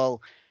say,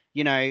 well,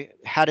 you know,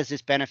 how does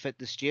this benefit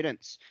the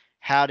students?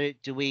 How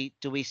do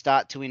we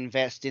start to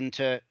invest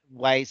into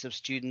ways of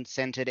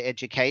student-centered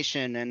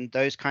education? And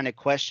those kind of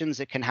questions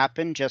that can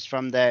happen just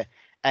from the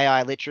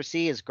AI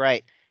literacy is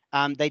great.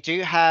 They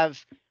do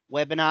have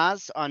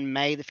webinars on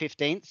May the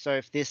 15th. So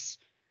if this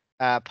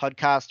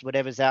podcast,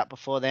 whatever's out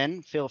before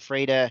then, feel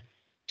free to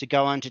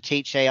go on to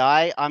Teach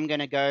AI. I'm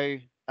going to go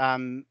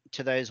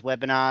to those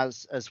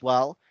webinars as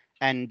well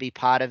and be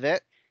part of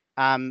it.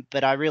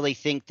 But I really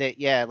think that,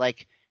 yeah,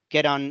 like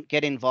get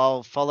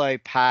involved, follow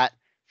Pat,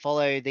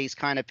 follow these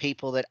kind of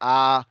people that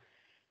are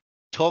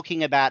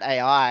talking about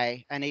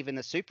AI, and even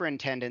the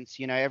superintendents,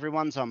 you know,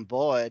 everyone's on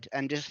board,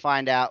 and just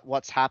find out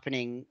what's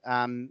happening.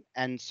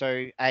 And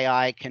so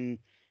AI can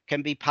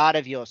be part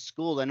of your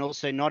school, and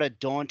also not a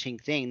daunting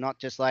thing, not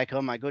just like,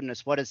 oh my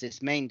goodness, what does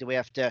this mean? Do we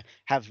have to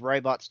have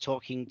robots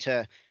talking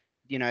to,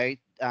 you know,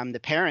 the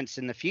parents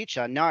in the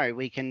future? No,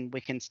 we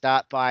can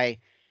start by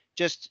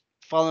just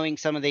following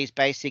some of these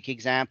basic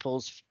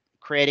examples,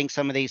 creating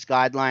some of these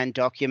guideline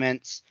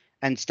documents,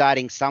 and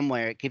starting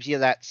somewhere. It gives you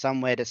that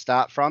somewhere to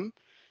start from.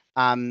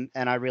 And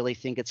I really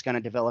think it's going to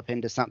develop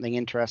into something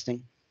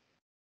interesting.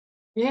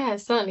 Yeah, it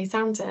certainly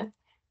sounds it.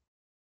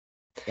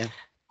 Yeah.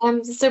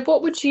 So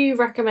what would you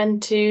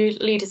recommend to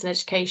leaders in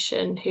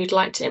education who'd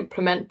like to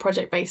implement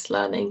project-based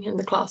learning in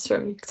the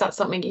classroom? Because that's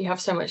something you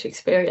have so much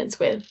experience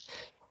with.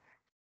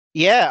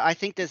 Yeah, I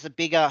think there's a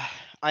bigger.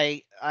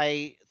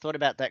 I thought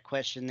about that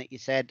question that you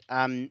said,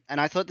 and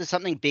I thought there's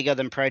something bigger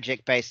than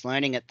project-based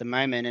learning at the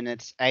moment, and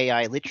it's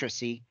AI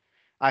literacy.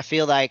 I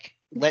feel like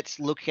let's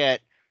look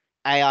at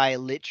AI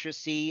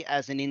literacy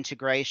as an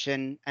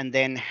integration, and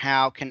then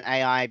how can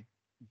AI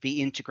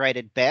be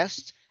integrated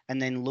best,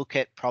 and then look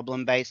at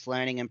problem-based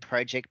learning and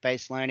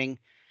project-based learning.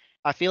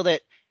 I feel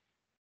that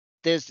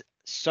there's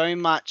so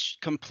much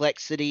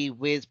complexity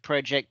with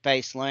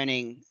project-based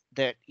learning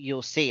that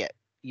you'll see it.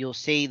 You'll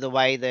see the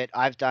way that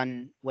I've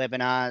done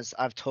webinars,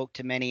 I've talked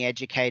to many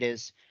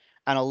educators,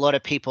 and a lot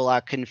of people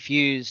are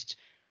confused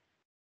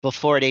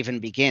before it even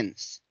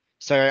begins.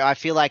 So I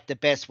feel like the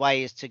best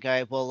way is to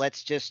go, well,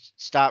 let's just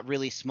start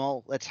really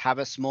small. Let's have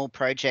a small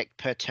project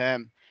per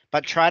term,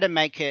 but try to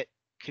make it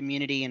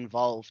community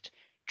involved.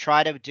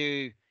 Try to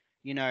do,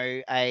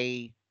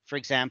 for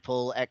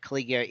example, at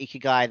Coligio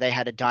Ikigai, they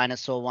had a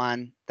dinosaur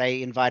one.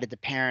 They invited the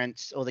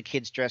parents or the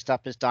kids dressed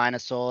up as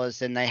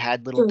dinosaurs, and they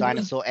had little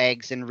dinosaur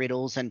eggs and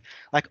riddles and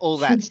like all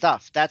that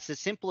stuff. That's as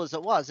simple as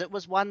it was. It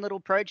was one little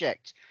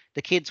project.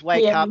 The kids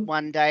wake Yeah. up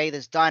one day,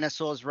 there's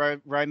dinosaurs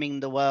roaming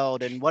the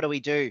world, and what do we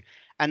do?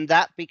 And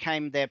that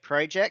became their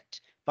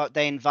project, but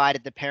they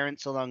invited the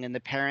parents along, and the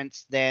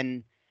parents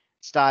then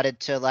started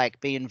to like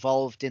be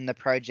involved in the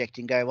project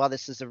and go, well,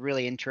 this is a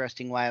really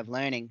interesting way of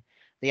learning.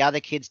 The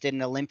other kids did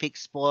an Olympic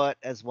sport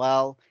as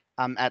well,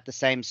 at the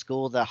same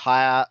school, the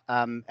higher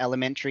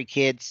elementary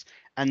kids,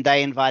 and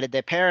they invited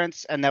their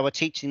parents, and they were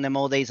teaching them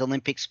all these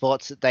Olympic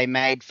sports that they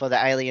made for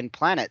the alien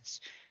planets.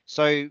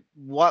 So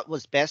what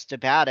was best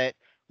about it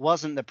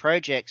wasn't the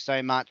project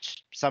so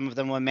much. Some of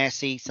them were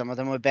messy, some of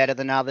them were better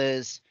than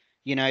others.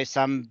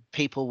 Some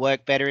people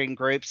work better in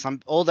groups,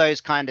 all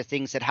those kind of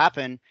things that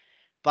happen.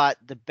 But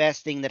the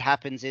best thing that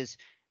happens is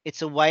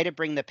it's a way to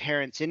bring the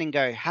parents in and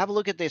go, have a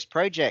look at this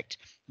project.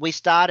 We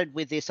started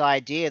with this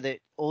idea that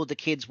all the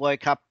kids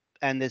woke up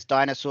and there's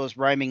dinosaurs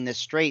roaming the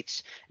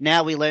streets.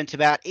 Now we learnt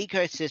about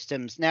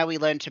ecosystems. Now we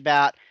learnt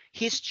about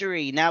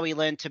history. Now we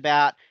learnt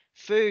about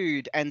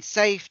food and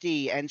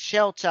safety and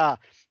shelter.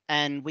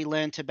 And we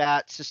learnt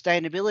about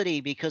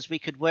sustainability because we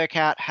could work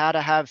out how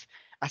to have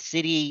a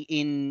city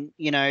in,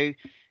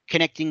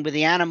 connecting with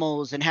the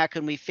animals, and how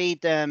can we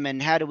feed them,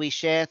 and how do we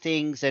share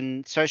things,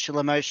 and social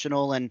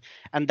emotional, and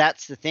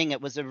that's the thing.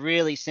 It was a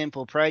really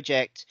simple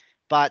project,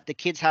 but the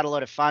kids had a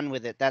lot of fun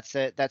with it. That's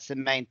the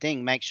main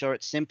thing. Make sure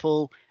it's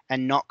simple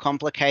and not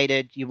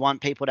complicated. You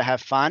want people to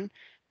have fun,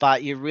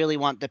 but you really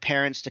want the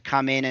parents to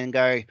come in and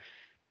go,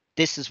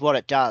 this is what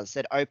it does.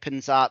 It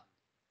opens up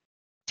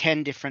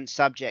 10 different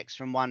subjects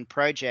from one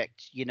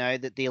project.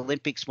 That the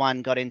Olympics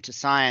one got into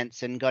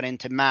science and got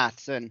into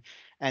maths, and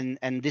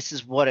this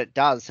is what it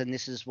does, and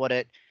this is what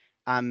it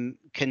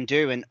can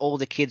do, and all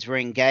the kids were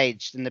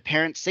engaged, and the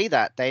parents see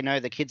that. They know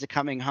the kids are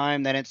coming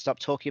home. They don't stop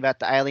talking about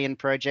the alien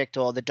project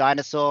or the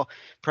dinosaur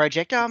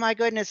project. Oh my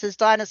goodness, there's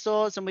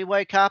dinosaurs, and we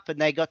woke up and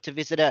they got to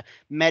visit a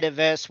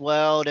metaverse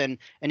world and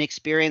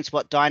experience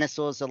what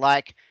dinosaurs are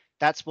like.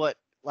 That's what,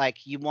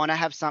 like, you want to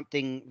have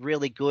something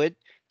really good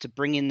to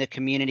bring in the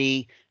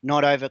community,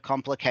 not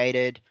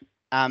overcomplicated.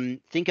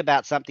 Think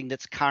about something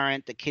that's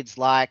current that kids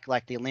like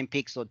the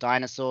Olympics or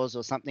dinosaurs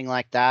or something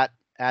like that,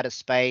 outer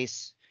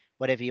space,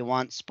 whatever you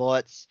want,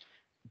 sports.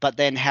 But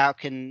then how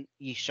can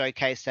you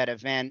showcase that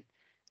event?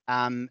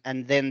 And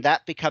then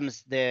that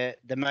becomes the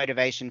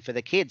motivation for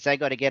the kids. They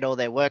got to get all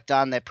their work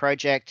done, their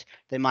project.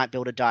 They might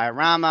build a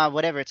diorama,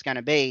 whatever it's going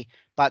to be,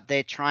 but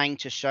they're trying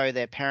to show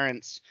their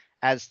parents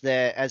as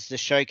the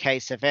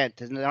showcase event.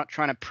 They're not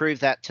trying to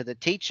prove that to the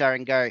teacher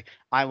and go,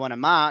 I want a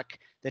mark.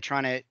 They're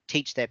trying to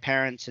teach their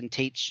parents and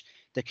teach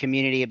the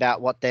community about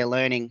what they're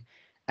learning.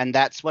 And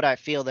that's what I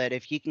feel, that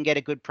if you can get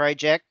a good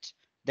project,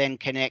 then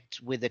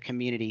connect with the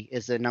community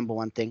is the number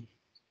one thing.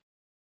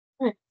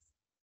 Right.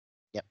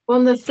 Yep.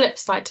 On the flip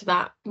side to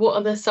that,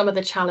 what are some of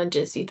the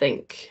challenges you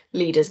think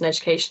leaders in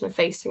education are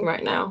facing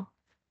right now?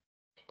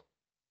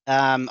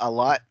 A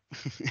lot.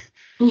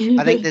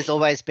 I think there's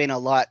always been a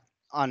lot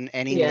on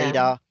any Yeah.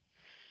 leader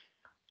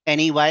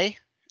anyway.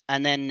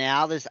 And then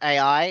now there's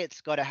AI. It's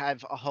got to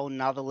have a whole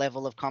nother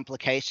level of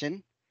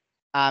complication.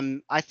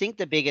 I think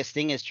the biggest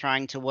thing is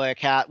trying to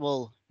work out,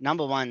 well,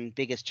 number one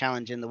biggest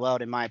challenge in the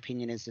world, in my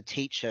opinion, is the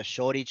teacher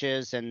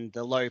shortages and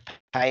the low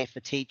pay for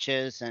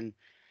teachers. And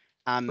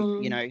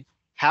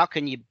how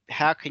can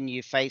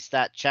you face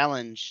that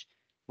challenge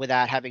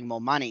without having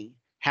more money?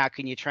 How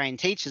can you train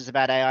teachers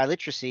about AI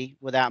literacy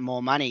without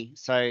more money?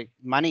 So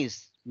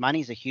money's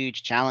a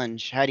huge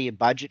challenge. How do you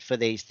budget for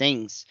these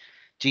things?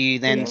 Do you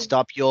then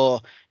stop your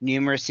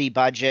numeracy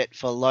budget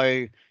for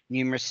low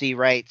numeracy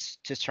rates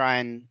to try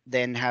and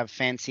then have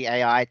fancy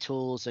AI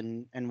tools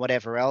and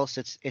whatever else?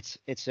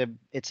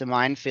 It's a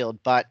minefield.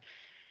 But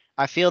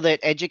I feel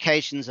that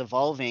education's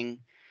evolving.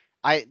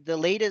 the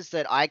leaders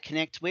that I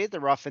connect with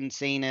are often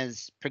seen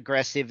as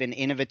progressive and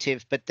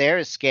innovative, but they're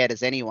as scared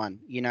as anyone,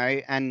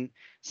 and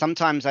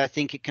sometimes I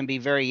think it can be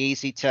very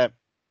easy to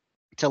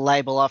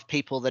label off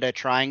people that are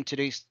trying to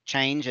do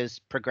change as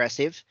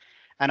progressive.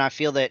 And I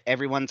feel that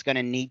everyone's going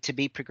to need to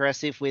be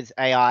progressive with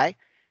AI.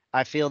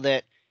 I feel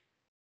that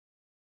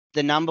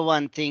the number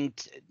one thing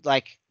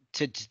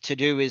to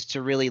do is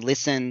to really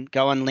listen,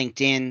 go on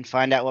LinkedIn,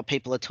 find out what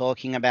people are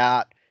talking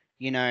about,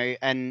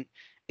 and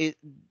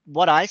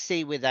what I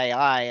see with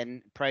AI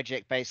and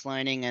project-based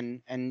learning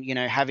and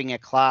having a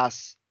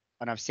class,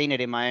 and I've seen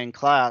it in my own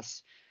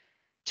class,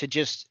 to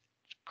just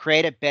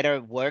create a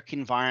better work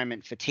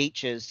environment for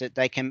teachers that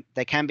they can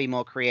be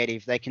more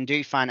creative. They can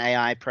do fun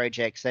AI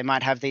projects. They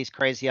might have these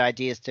crazy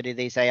ideas to do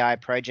these AI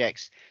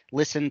projects.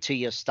 Listen to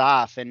your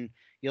staff, and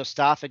your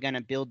staff are going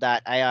to build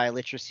that AI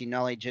literacy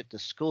knowledge at the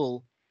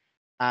school.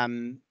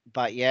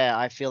 But yeah,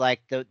 I feel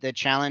like the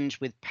challenge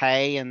with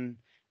pay and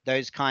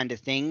those kind of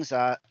things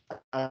are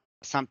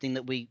something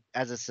that we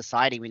as a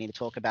society we need to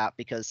talk about,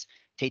 because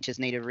teachers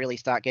need to really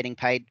start getting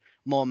paid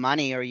more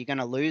money, or you're going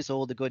to lose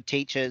all the good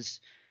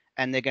teachers,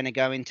 and they're going to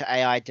go into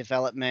AI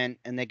development,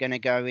 and they're going to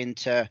go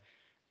into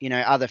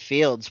other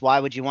fields. Why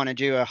would you want to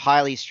do a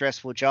highly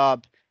stressful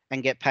job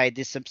and get paid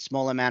this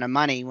small amount of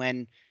money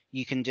when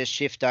you can just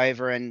shift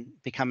over and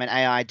become an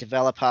AI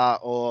developer,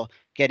 or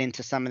get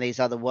into some of these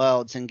other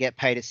worlds and get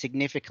paid a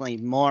significantly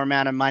more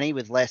amount of money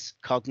with less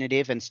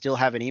cognitive and still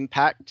have an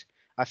impact?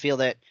 I feel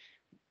that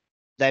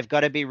they've got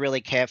to be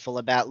really careful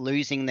about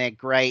losing their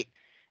great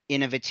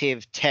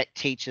innovative tech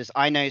teachers.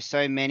 I know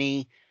so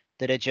many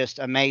that are just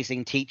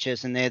amazing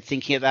teachers, and they're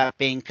thinking about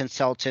being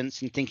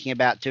consultants and thinking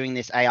about doing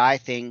this AI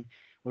thing.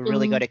 We've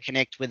really got to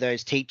connect with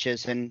those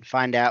teachers and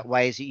find out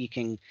ways that you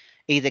can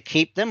either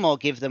keep them or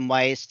give them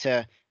ways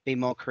to be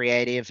more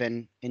creative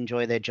and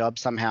enjoy their job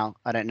somehow.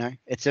 I don't know.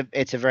 It's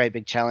a very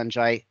big challenge.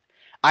 I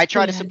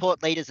try to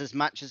support leaders as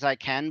much as I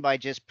can by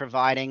just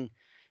providing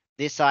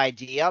this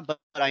idea, but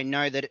I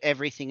know that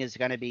everything is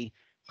going to be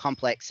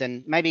complex,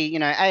 and maybe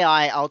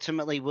AI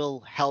ultimately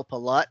will help a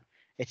lot.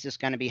 It's just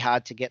going to be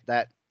hard to get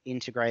that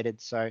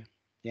integrated. So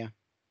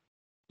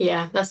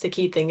yeah, that's the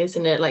key thing,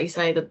 isn't it? Like you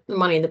say, the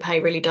money and the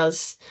pay really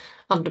does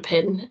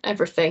underpin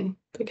everything,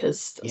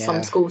 because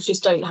some schools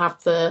just don't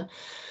have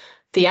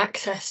the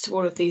access to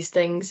all of these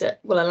things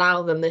that will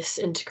allow them this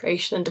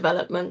integration and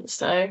development.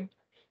 So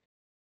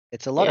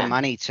it's a lot of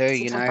money too.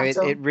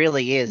 It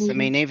really is. I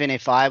mean, even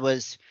if I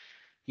was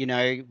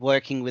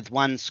working with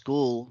one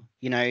school,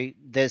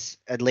 there's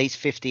at least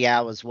 50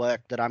 hours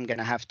work that I'm going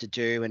to have to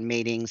do, and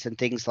meetings and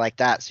things like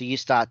that. So you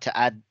start to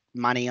add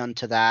money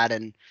onto that,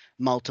 and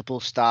multiple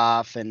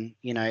staff, and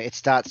it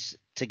starts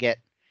to get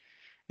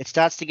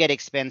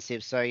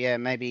expensive. So yeah,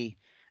 maybe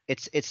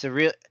it's a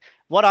real,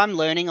 what I'm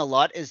learning a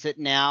lot is that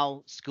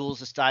now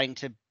schools are starting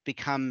to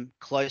become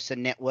closer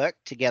network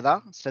together.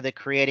 So they're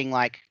creating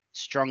like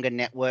stronger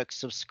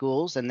networks of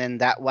schools, and then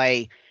that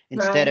way,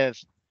 instead of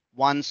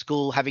one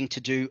school having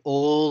to do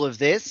all of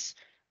this,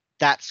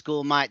 that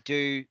school might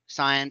do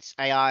science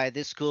AI,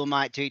 this school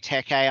might do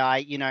tech AI,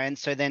 and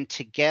so then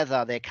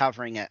together they're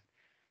covering it.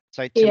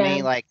 So to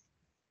me, like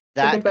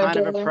that kind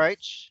of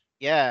approach,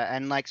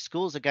 and like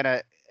schools are going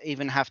to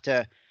even have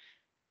to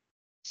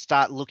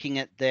start looking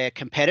at their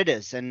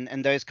competitors,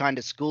 and those kind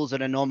of schools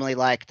that are normally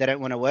like they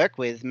don't want to work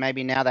with,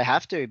 maybe now they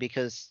have to,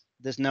 because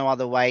there's no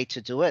other way to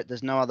do it.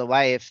 There's no other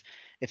way.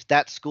 If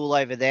that school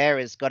over there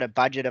has got a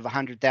budget of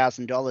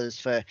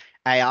 $100,000 for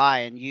AI,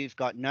 and you've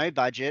got no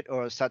budget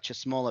or such a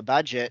smaller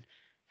budget,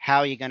 how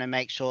are you going to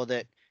make sure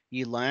that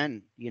you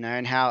learn,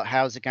 and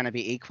how is it going to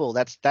be equal?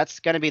 That's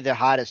going to be the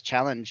hardest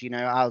challenge.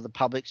 Are the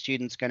public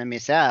students going to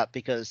miss out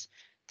because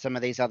some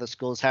of these other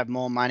schools have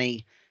more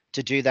money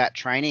to do that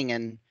training,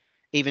 and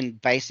even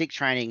basic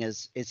training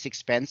it's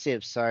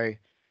expensive. So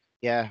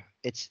yeah,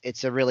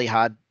 it's a really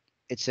hard,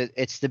 it's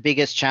the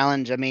biggest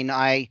challenge. I mean,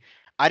 I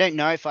don't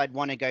know if I'd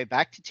want to go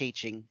back to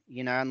teaching,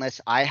 unless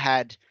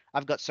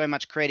I've got so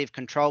much creative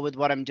control with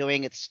what I'm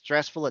doing. It's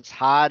stressful, it's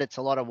hard, it's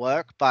a lot of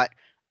work, but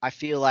I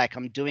feel like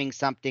I'm doing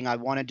something, I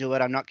want to do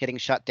it, I'm not getting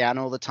shut down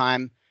all the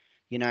time.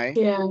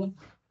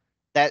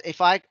 That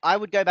if I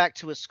would go back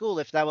to a school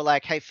if they were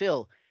like, hey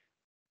Phil,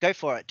 go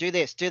for it, do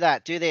this, do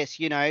that, do this,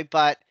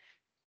 but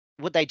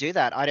would they do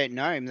that? I don't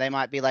know. They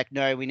might be like,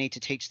 no, we need to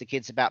teach the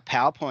kids about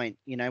PowerPoint.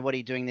 What are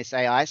you doing this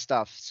AI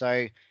stuff?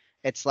 So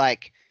it's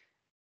like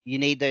you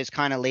need those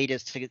kind of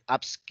leaders to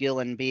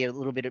upskill and be a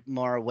little bit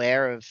more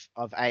aware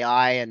of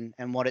AI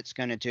and what it's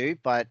going to do.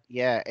 But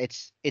yeah,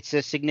 it's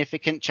a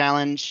significant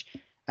challenge.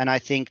 And I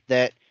think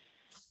that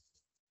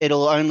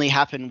it'll only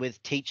happen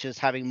with teachers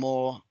having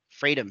more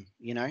freedom,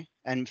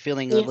 and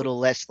feeling a little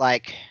less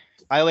like,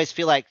 I always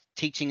feel like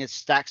teaching is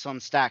stacks on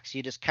stacks.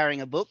 You're just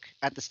carrying a book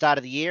at the start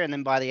of the year, and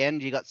then by the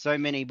end, you got so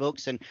many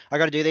books, and I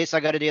got to do this, I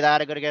got to do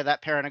that, I got to go to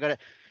that parent,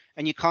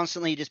 and you're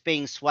constantly just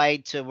being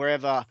swayed to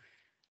wherever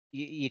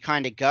you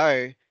kind of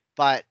go,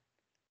 but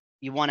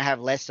you want to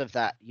have less of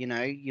that,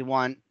 you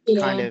want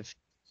kind of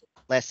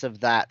less of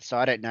that. So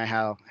I don't know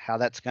how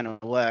that's going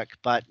to work,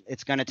 but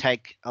it's going to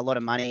take a lot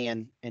of money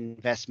and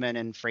investment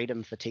and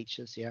freedom for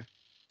teachers. Yeah.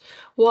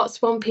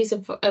 What's one piece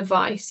of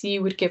advice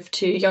you would give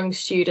to young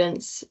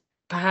students,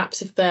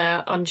 perhaps if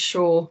they're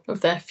unsure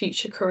of their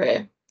future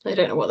career? They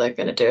don't know what they're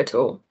going to do at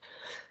all.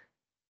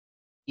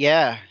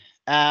 Yeah.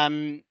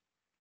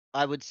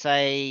 I would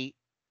say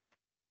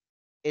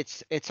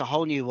it's a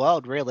whole new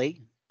world,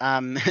 really.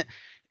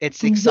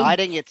 It's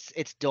exciting.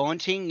 It's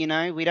daunting.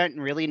 We don't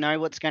really know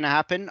what's going to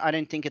happen. I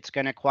don't think it's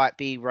going to quite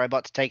be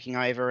robots taking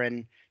over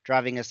and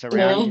driving us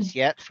around just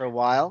yet for a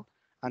while.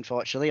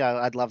 Unfortunately,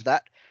 I'd love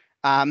that.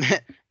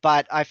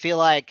 But I feel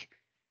like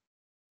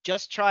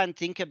just try and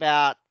think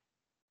about,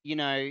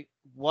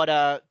 what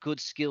are good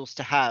skills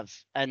to have,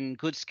 and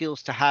good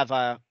skills to have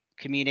are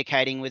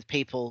communicating with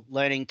people,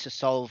 learning to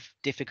solve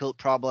difficult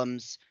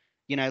problems,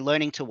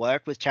 learning to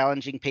work with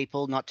challenging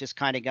people, not just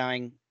kind of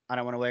going, I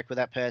don't want to work with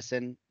that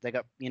person. They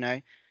got,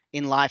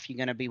 in life, you're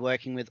going to be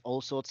working with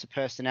all sorts of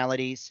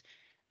personalities.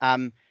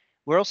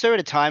 We're also at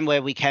a time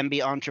where we can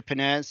be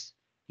entrepreneurs.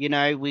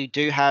 We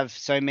do have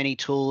so many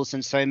tools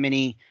and so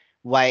many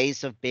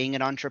ways of being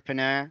an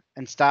entrepreneur,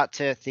 and start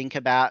to think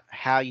about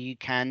how you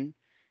can,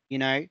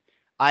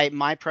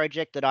 my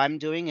project that I'm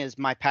doing is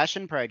my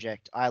passion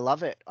project. I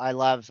love it. I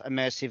love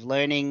immersive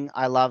learning.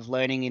 I love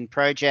learning in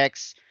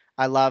projects.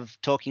 I love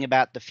talking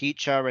about the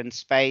future and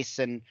space,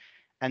 and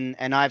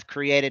I've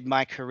created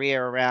my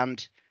career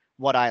around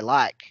what I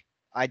like.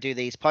 I do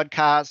these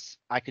podcasts.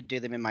 I could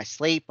do them in my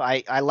sleep.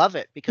 I love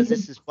it because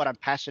this is what I'm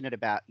passionate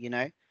about,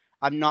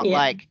 I'm not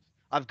like,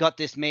 I've got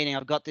this meeting,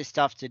 I've got this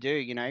stuff to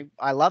do,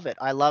 I love it.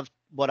 I love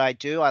what I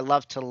do. I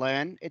love to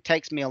learn. It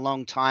takes me a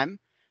long time,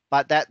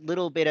 but that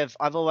little bit of,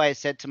 I've always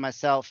said to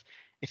myself,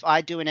 if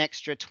I do an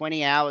extra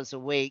 20 hours a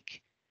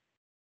week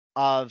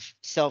of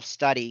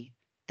self-study,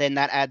 then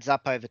that adds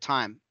up over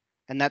time.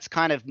 And that's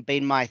kind of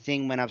been my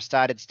thing when I've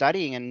started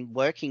studying and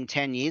working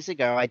 10 years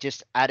ago. I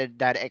just added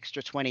that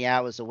extra 20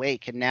 hours a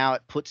week, and now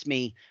it puts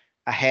me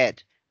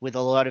ahead with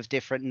a lot of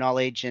different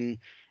knowledge and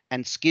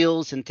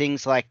skills and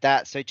things like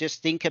that. So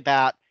just think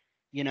about,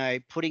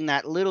 putting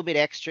that little bit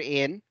extra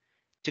in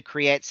to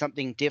create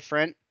something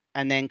different,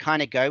 and then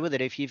kind of go with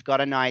it. If you've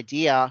got an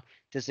idea,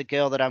 there's a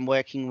girl that I'm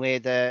working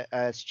with,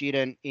 a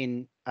student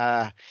in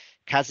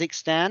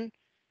Kazakhstan.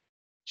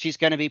 She's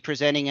going to be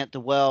presenting at the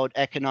World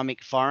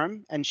Economic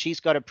Forum, and she's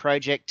got a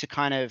project to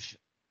kind of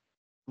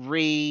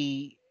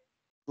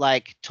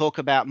talk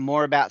about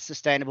more about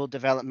sustainable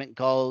development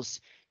goals,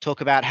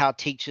 talk about how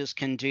teachers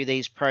can do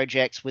these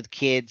projects with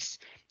kids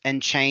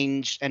and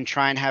change and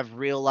try and have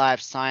real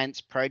life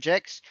science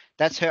projects.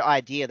 That's her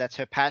idea. That's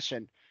her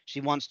passion. She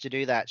wants to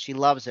do that. She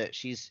loves it.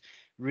 She's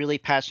really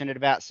passionate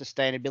about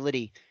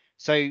sustainability.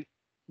 So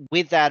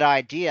with that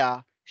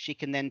idea, she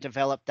can then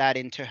develop that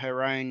into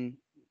her own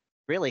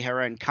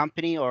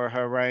company or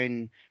her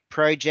own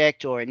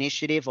project or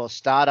initiative or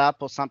startup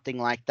or something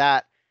like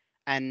that.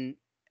 And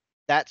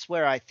that's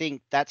where I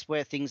think that's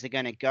where things are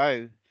going to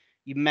go.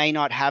 You may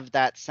not have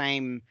that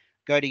same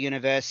go to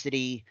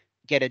university,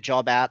 get a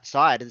job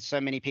outside. There's so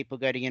many people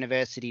go to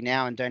university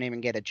now and don't even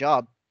get a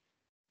job.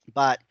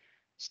 But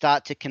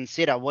start to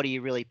consider, what are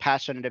you really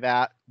passionate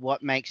about?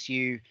 What makes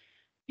you,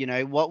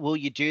 what will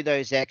you do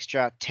those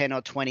extra 10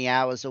 or 20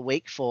 hours a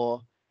week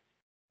for?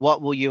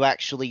 What will you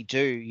actually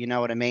do? You know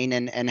what I mean?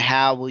 And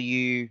how will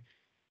you,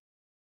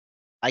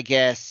 I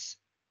guess,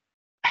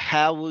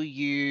 how will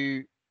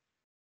you,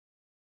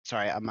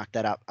 sorry, I mucked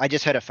that up. I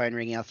just heard a phone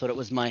ringing. I thought it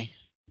was my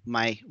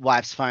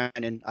wife's phone,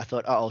 and I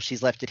thought, oh,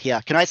 she's left it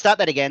here. Can I start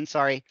that again?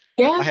 Sorry.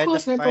 Yeah, I of heard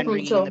course, the no phone problem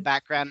ringing at all. in the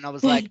background, and I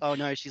was like, oh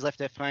no, she's left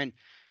her phone,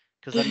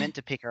 because I meant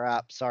to pick her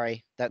up.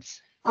 Sorry.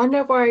 Oh,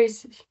 no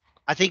worries.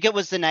 I think it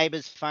was the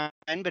neighbor's phone,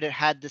 but it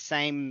had the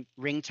same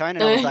ringtone,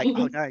 and I was like,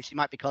 oh no, she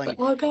might be calling me.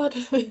 Oh God.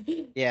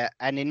 Yeah,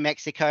 and in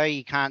Mexico,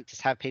 you can't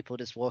just have people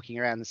just walking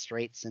around the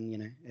streets,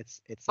 and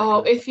it's.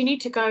 Oh, if you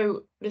need to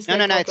go, there's No,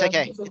 no it's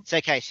okay. problem. It's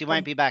okay. She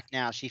won't be back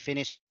now. She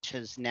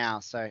finishes now,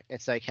 so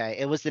it's okay.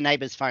 It was the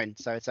neighbor's phone,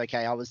 so it's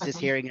okay. I was just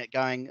hearing it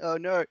going, oh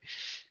no.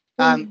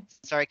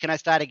 Sorry, can I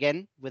start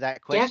again with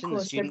that question, Yeah, of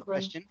course, the student no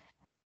problem. question?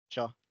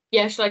 Sure.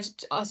 Yeah, should I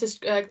just ask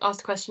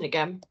the question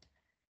again?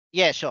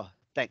 Yeah, sure.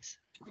 Thanks.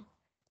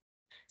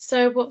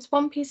 So what's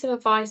one piece of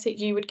advice that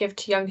you would give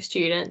to young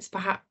students,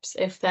 perhaps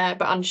if they're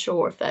but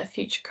unsure of their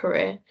future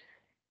career?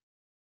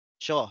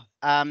 Sure.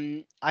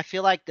 I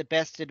feel like the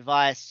best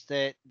advice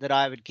that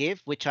I would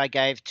give, which I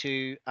gave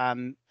to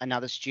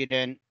another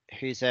student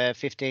who's a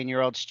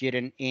 15-year-old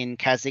student in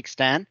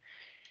Kazakhstan,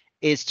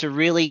 is to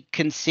really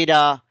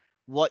consider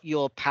what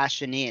your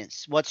passion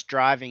is, what's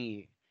driving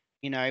you.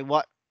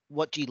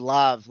 What do you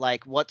love?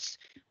 Like what's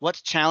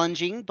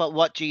challenging, but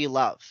what do you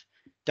love?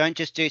 Don't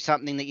just do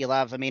something that you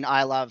love. I mean,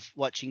 I love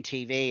watching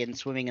TV and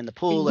swimming in the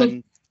pool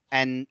and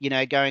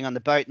going on the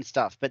boat and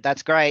stuff, but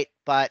that's great,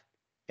 but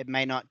it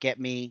may not get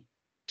me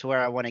to where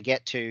I want to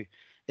get to.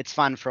 It's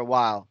fun for a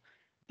while,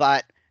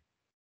 but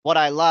what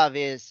I love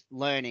is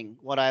learning.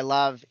 What I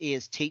love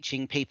is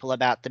teaching people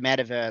about the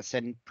metaverse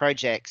and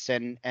projects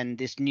and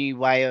this new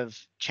way of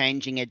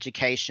changing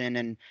education.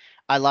 And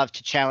I love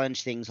to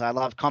challenge things. I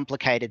love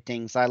complicated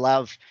things. I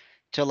love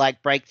to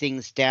like break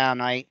things down.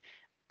 I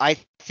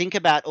think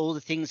about all the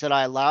things that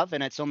I love,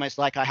 and it's almost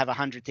like I have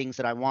 100 things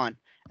that I want,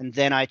 and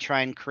then I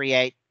try and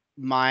create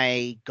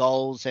my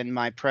goals and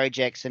my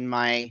projects and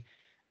my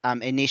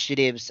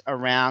initiatives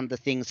around the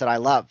things that I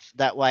love.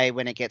 That way,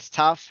 when it gets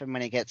tough and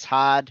when it gets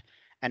hard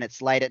and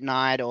it's late at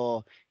night,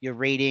 or you're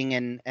reading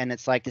and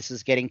it's like this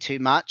is getting too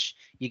much,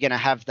 you're going to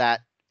have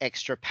that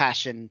extra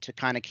passion to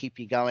kind of keep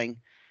you going.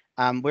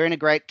 We're in a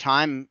great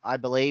time, I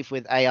believe,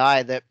 with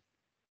AI, that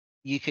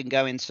you can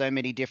go in so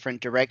many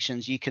different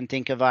directions. You can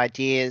think of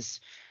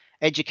ideas.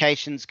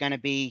 Education's going to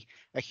be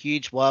a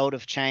huge world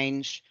of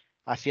change.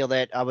 I feel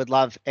that I would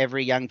love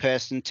every young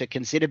person to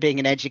consider being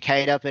an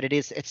educator, but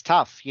it's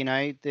tough.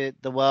 The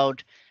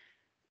world,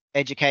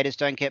 educators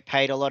don't get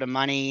paid a lot of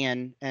money,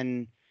 and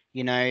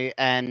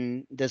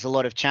there's a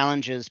lot of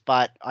challenges,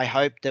 but I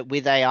hope that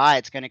with AI,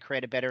 it's going to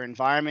create a better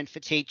environment for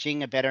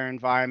teaching, a better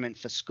environment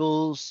for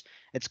schools.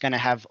 It's going to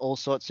have all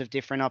sorts of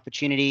different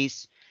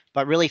opportunities,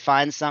 but really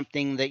find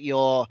something that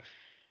you're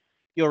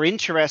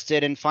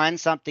interested, and find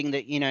something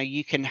that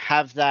you can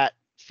have that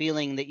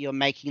feeling that you're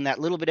making that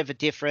little bit of a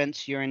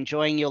difference, you're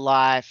enjoying your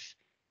life,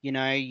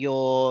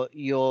 you're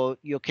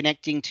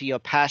connecting to your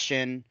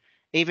passion,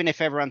 even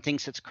if everyone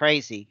thinks it's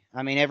crazy.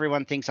 I mean,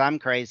 everyone thinks I'm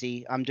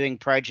crazy. I'm doing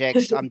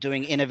projects, I'm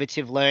doing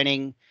innovative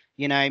learning.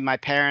 My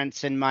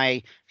parents and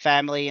my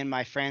family and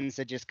my friends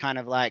are just kind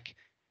of like,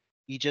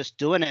 you just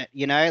doing it,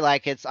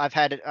 like I've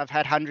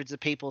had hundreds of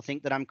people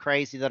think that I'm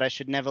crazy, that I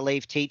should never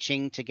leave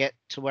teaching to get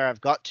to where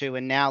I've got to,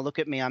 and now look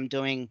at me, I'm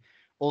doing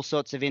all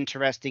sorts of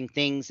interesting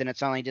things, and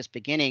it's only just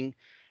beginning.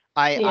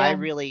 I Yeah.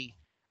 really,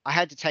 I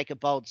had to take a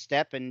bold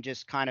step and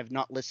just kind of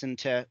not listen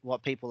to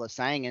what people are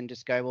saying and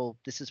just go, well,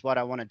 this is what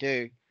I want to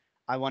do.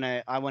 I want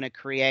to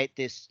create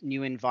this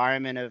new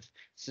environment of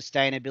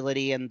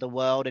sustainability in the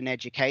world and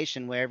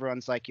education, where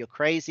everyone's like, you're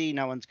crazy,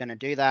 no one's going to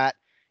do that,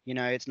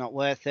 it's not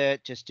worth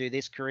it, just do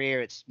this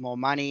career, it's more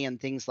money and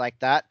things like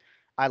that.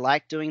 I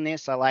like doing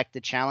this, I like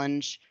the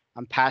challenge,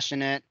 I'm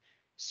passionate.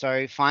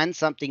 So find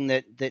something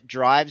that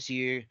drives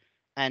you,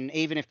 and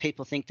even if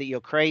people think that you're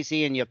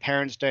crazy and your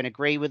parents don't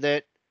agree with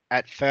it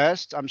at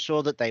first, I'm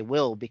sure that they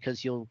will,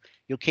 because you'll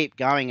keep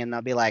going, and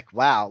they'll be like,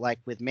 wow, like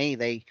with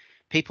me,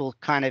 people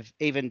kind of,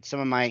 even some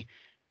of my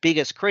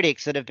biggest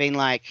critics that have been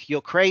like,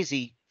 you're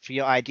crazy for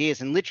your ideas,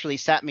 and literally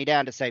sat me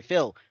down to say,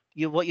 Phil,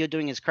 what you're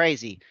doing is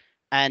crazy.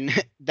 And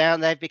now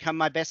they've become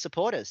my best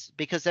supporters,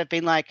 because they've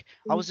been like,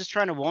 I was just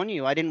trying to warn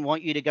you. I didn't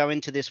want you to go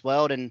into this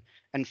world and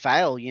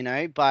fail,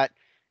 but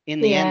in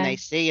the end Yeah. they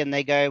see and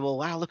they go, well,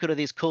 wow, look at all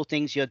these cool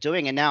things you're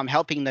doing. And now I'm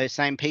helping those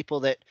same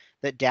people that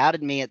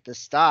doubted me at the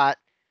start,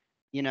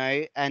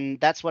 and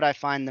that's what I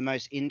find the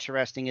most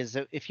interesting, is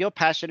that if you're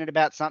passionate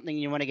about something,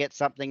 you want to get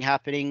something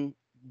happening,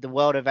 the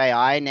world of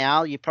AI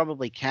now, you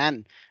probably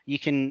can.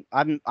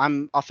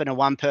 I'm often a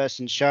one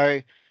person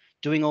show,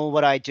 doing all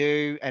what I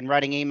do and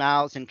writing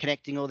emails and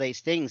connecting all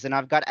these things. And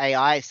I've got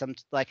AI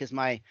as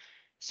my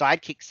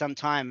sidekick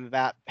sometime,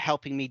 about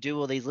helping me do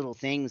all these little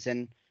things,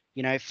 and,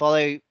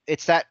 follow.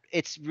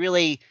 It's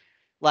really,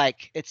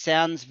 like, it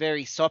sounds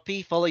very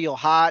soppy, follow your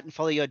heart and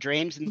follow your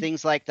dreams and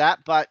things like that,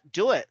 but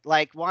do it.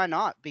 Like, why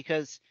not?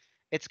 Because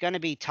it's going to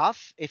be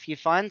tough. If you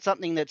find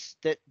something that's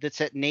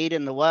at need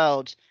in the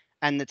world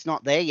and it's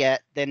not there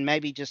yet, then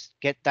maybe just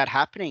get that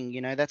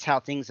happening. That's how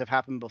things have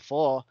happened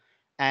before.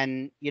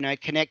 And,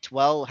 connect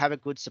well, have a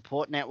good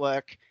support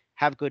network,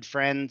 have good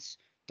friends,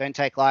 don't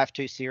take life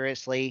too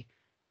seriously,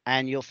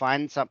 and you'll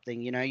find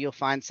something. You'll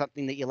find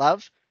something that you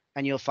love,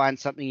 and you'll find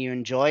something you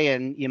enjoy.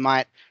 And you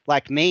might,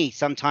 like me,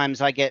 sometimes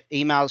I get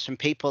emails from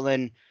people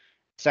and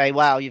say,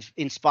 wow, you've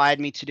inspired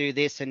me to do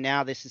this, and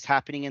now this is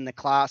happening in the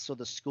class or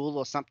the school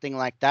or something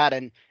like that.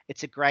 And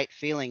it's a great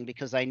feeling,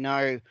 because I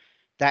know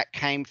that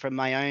came from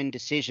my own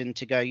decision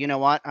to go, you know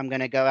what, I'm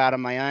going to go out on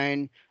my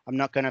own. I'm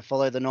not going to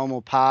follow the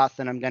normal path,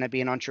 and I'm going to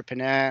be an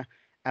entrepreneur,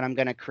 and I'm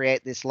going to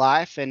create this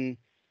life. And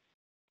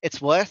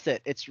it's worth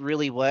it. It's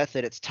really worth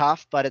it. It's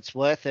tough, but it's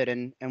worth it.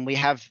 And we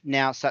have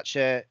now such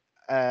an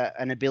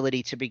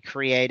ability to be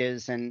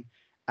creators and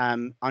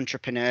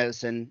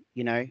entrepreneurs. And,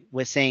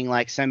 we're seeing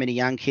like so many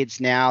young kids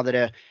now that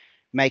are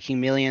making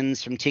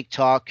millions from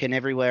TikTok and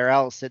everywhere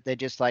else, that they're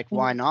just like,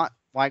 why not?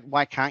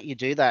 Why can't you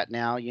do that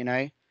now?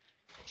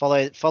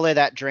 Follow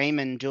that dream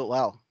and do it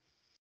well.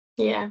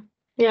 Yeah.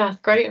 Yeah.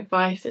 Great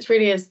advice. It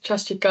really is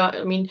trust your gut.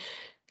 I mean,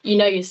 you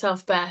know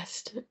yourself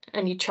best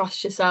and you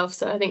trust yourself.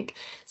 So I think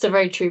it's a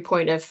very true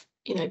point of,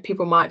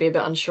 people might be a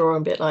bit unsure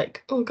and a bit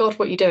like, oh God,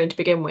 what are you doing to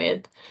begin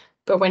with?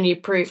 But when you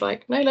prove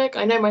like, no, look,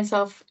 I know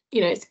myself,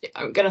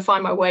 I'm going to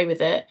find my way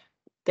with it,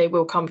 they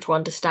will come to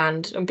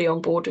understand and be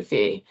on board with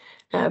you.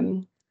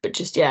 But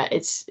just, yeah,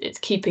 it's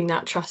keeping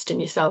that trust in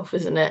yourself,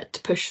 isn't it,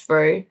 to push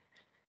through.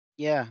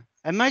 Yeah.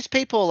 And most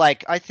people,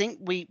 like, I think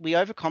we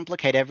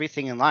overcomplicate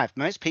everything in life.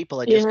 Most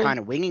people are just Yeah. kind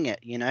of winging it,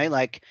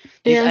 like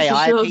these Yeah, for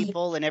AI sure.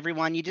 people and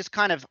everyone, you just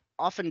kind of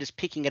often just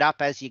picking it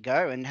up as you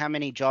go. And how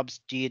many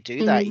jobs do you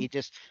do that? You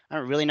just, I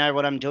don't really know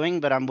what I'm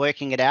doing, but I'm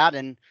working it out,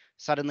 and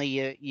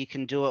suddenly you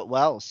can do it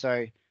well.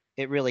 So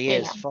it really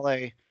is Yeah.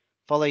 follow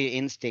follow your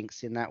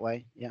instincts in that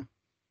way. Yeah.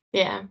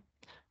 Yeah.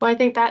 Well, I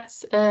think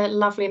that's a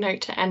lovely note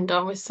to end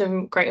on with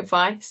some great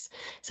advice.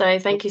 So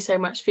thank you so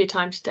much for your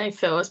time today,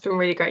 Phil. It's been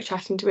really great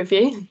chatting with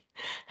you. Cool,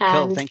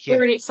 And thank you.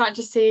 we're really excited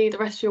to see the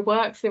rest of your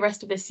work for the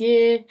rest of this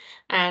year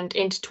and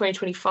into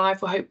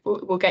 2025.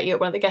 We'll get you at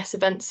one of the guest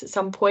events at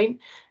some point,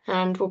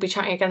 and we'll be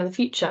chatting again in the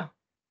future.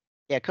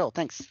 Yeah, cool.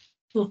 Thanks.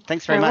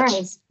 Thanks very much.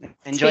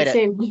 Enjoyed it.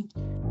 Soon.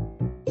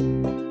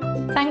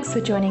 Thanks for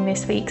joining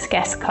this week's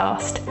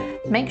GESScast.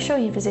 Make sure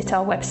you visit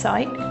our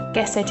website,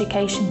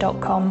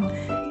 GESSeducation.com,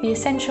 the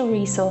essential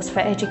resource for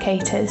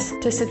educators,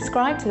 to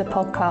subscribe to the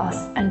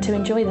podcast and to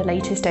enjoy the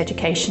latest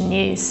education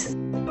news.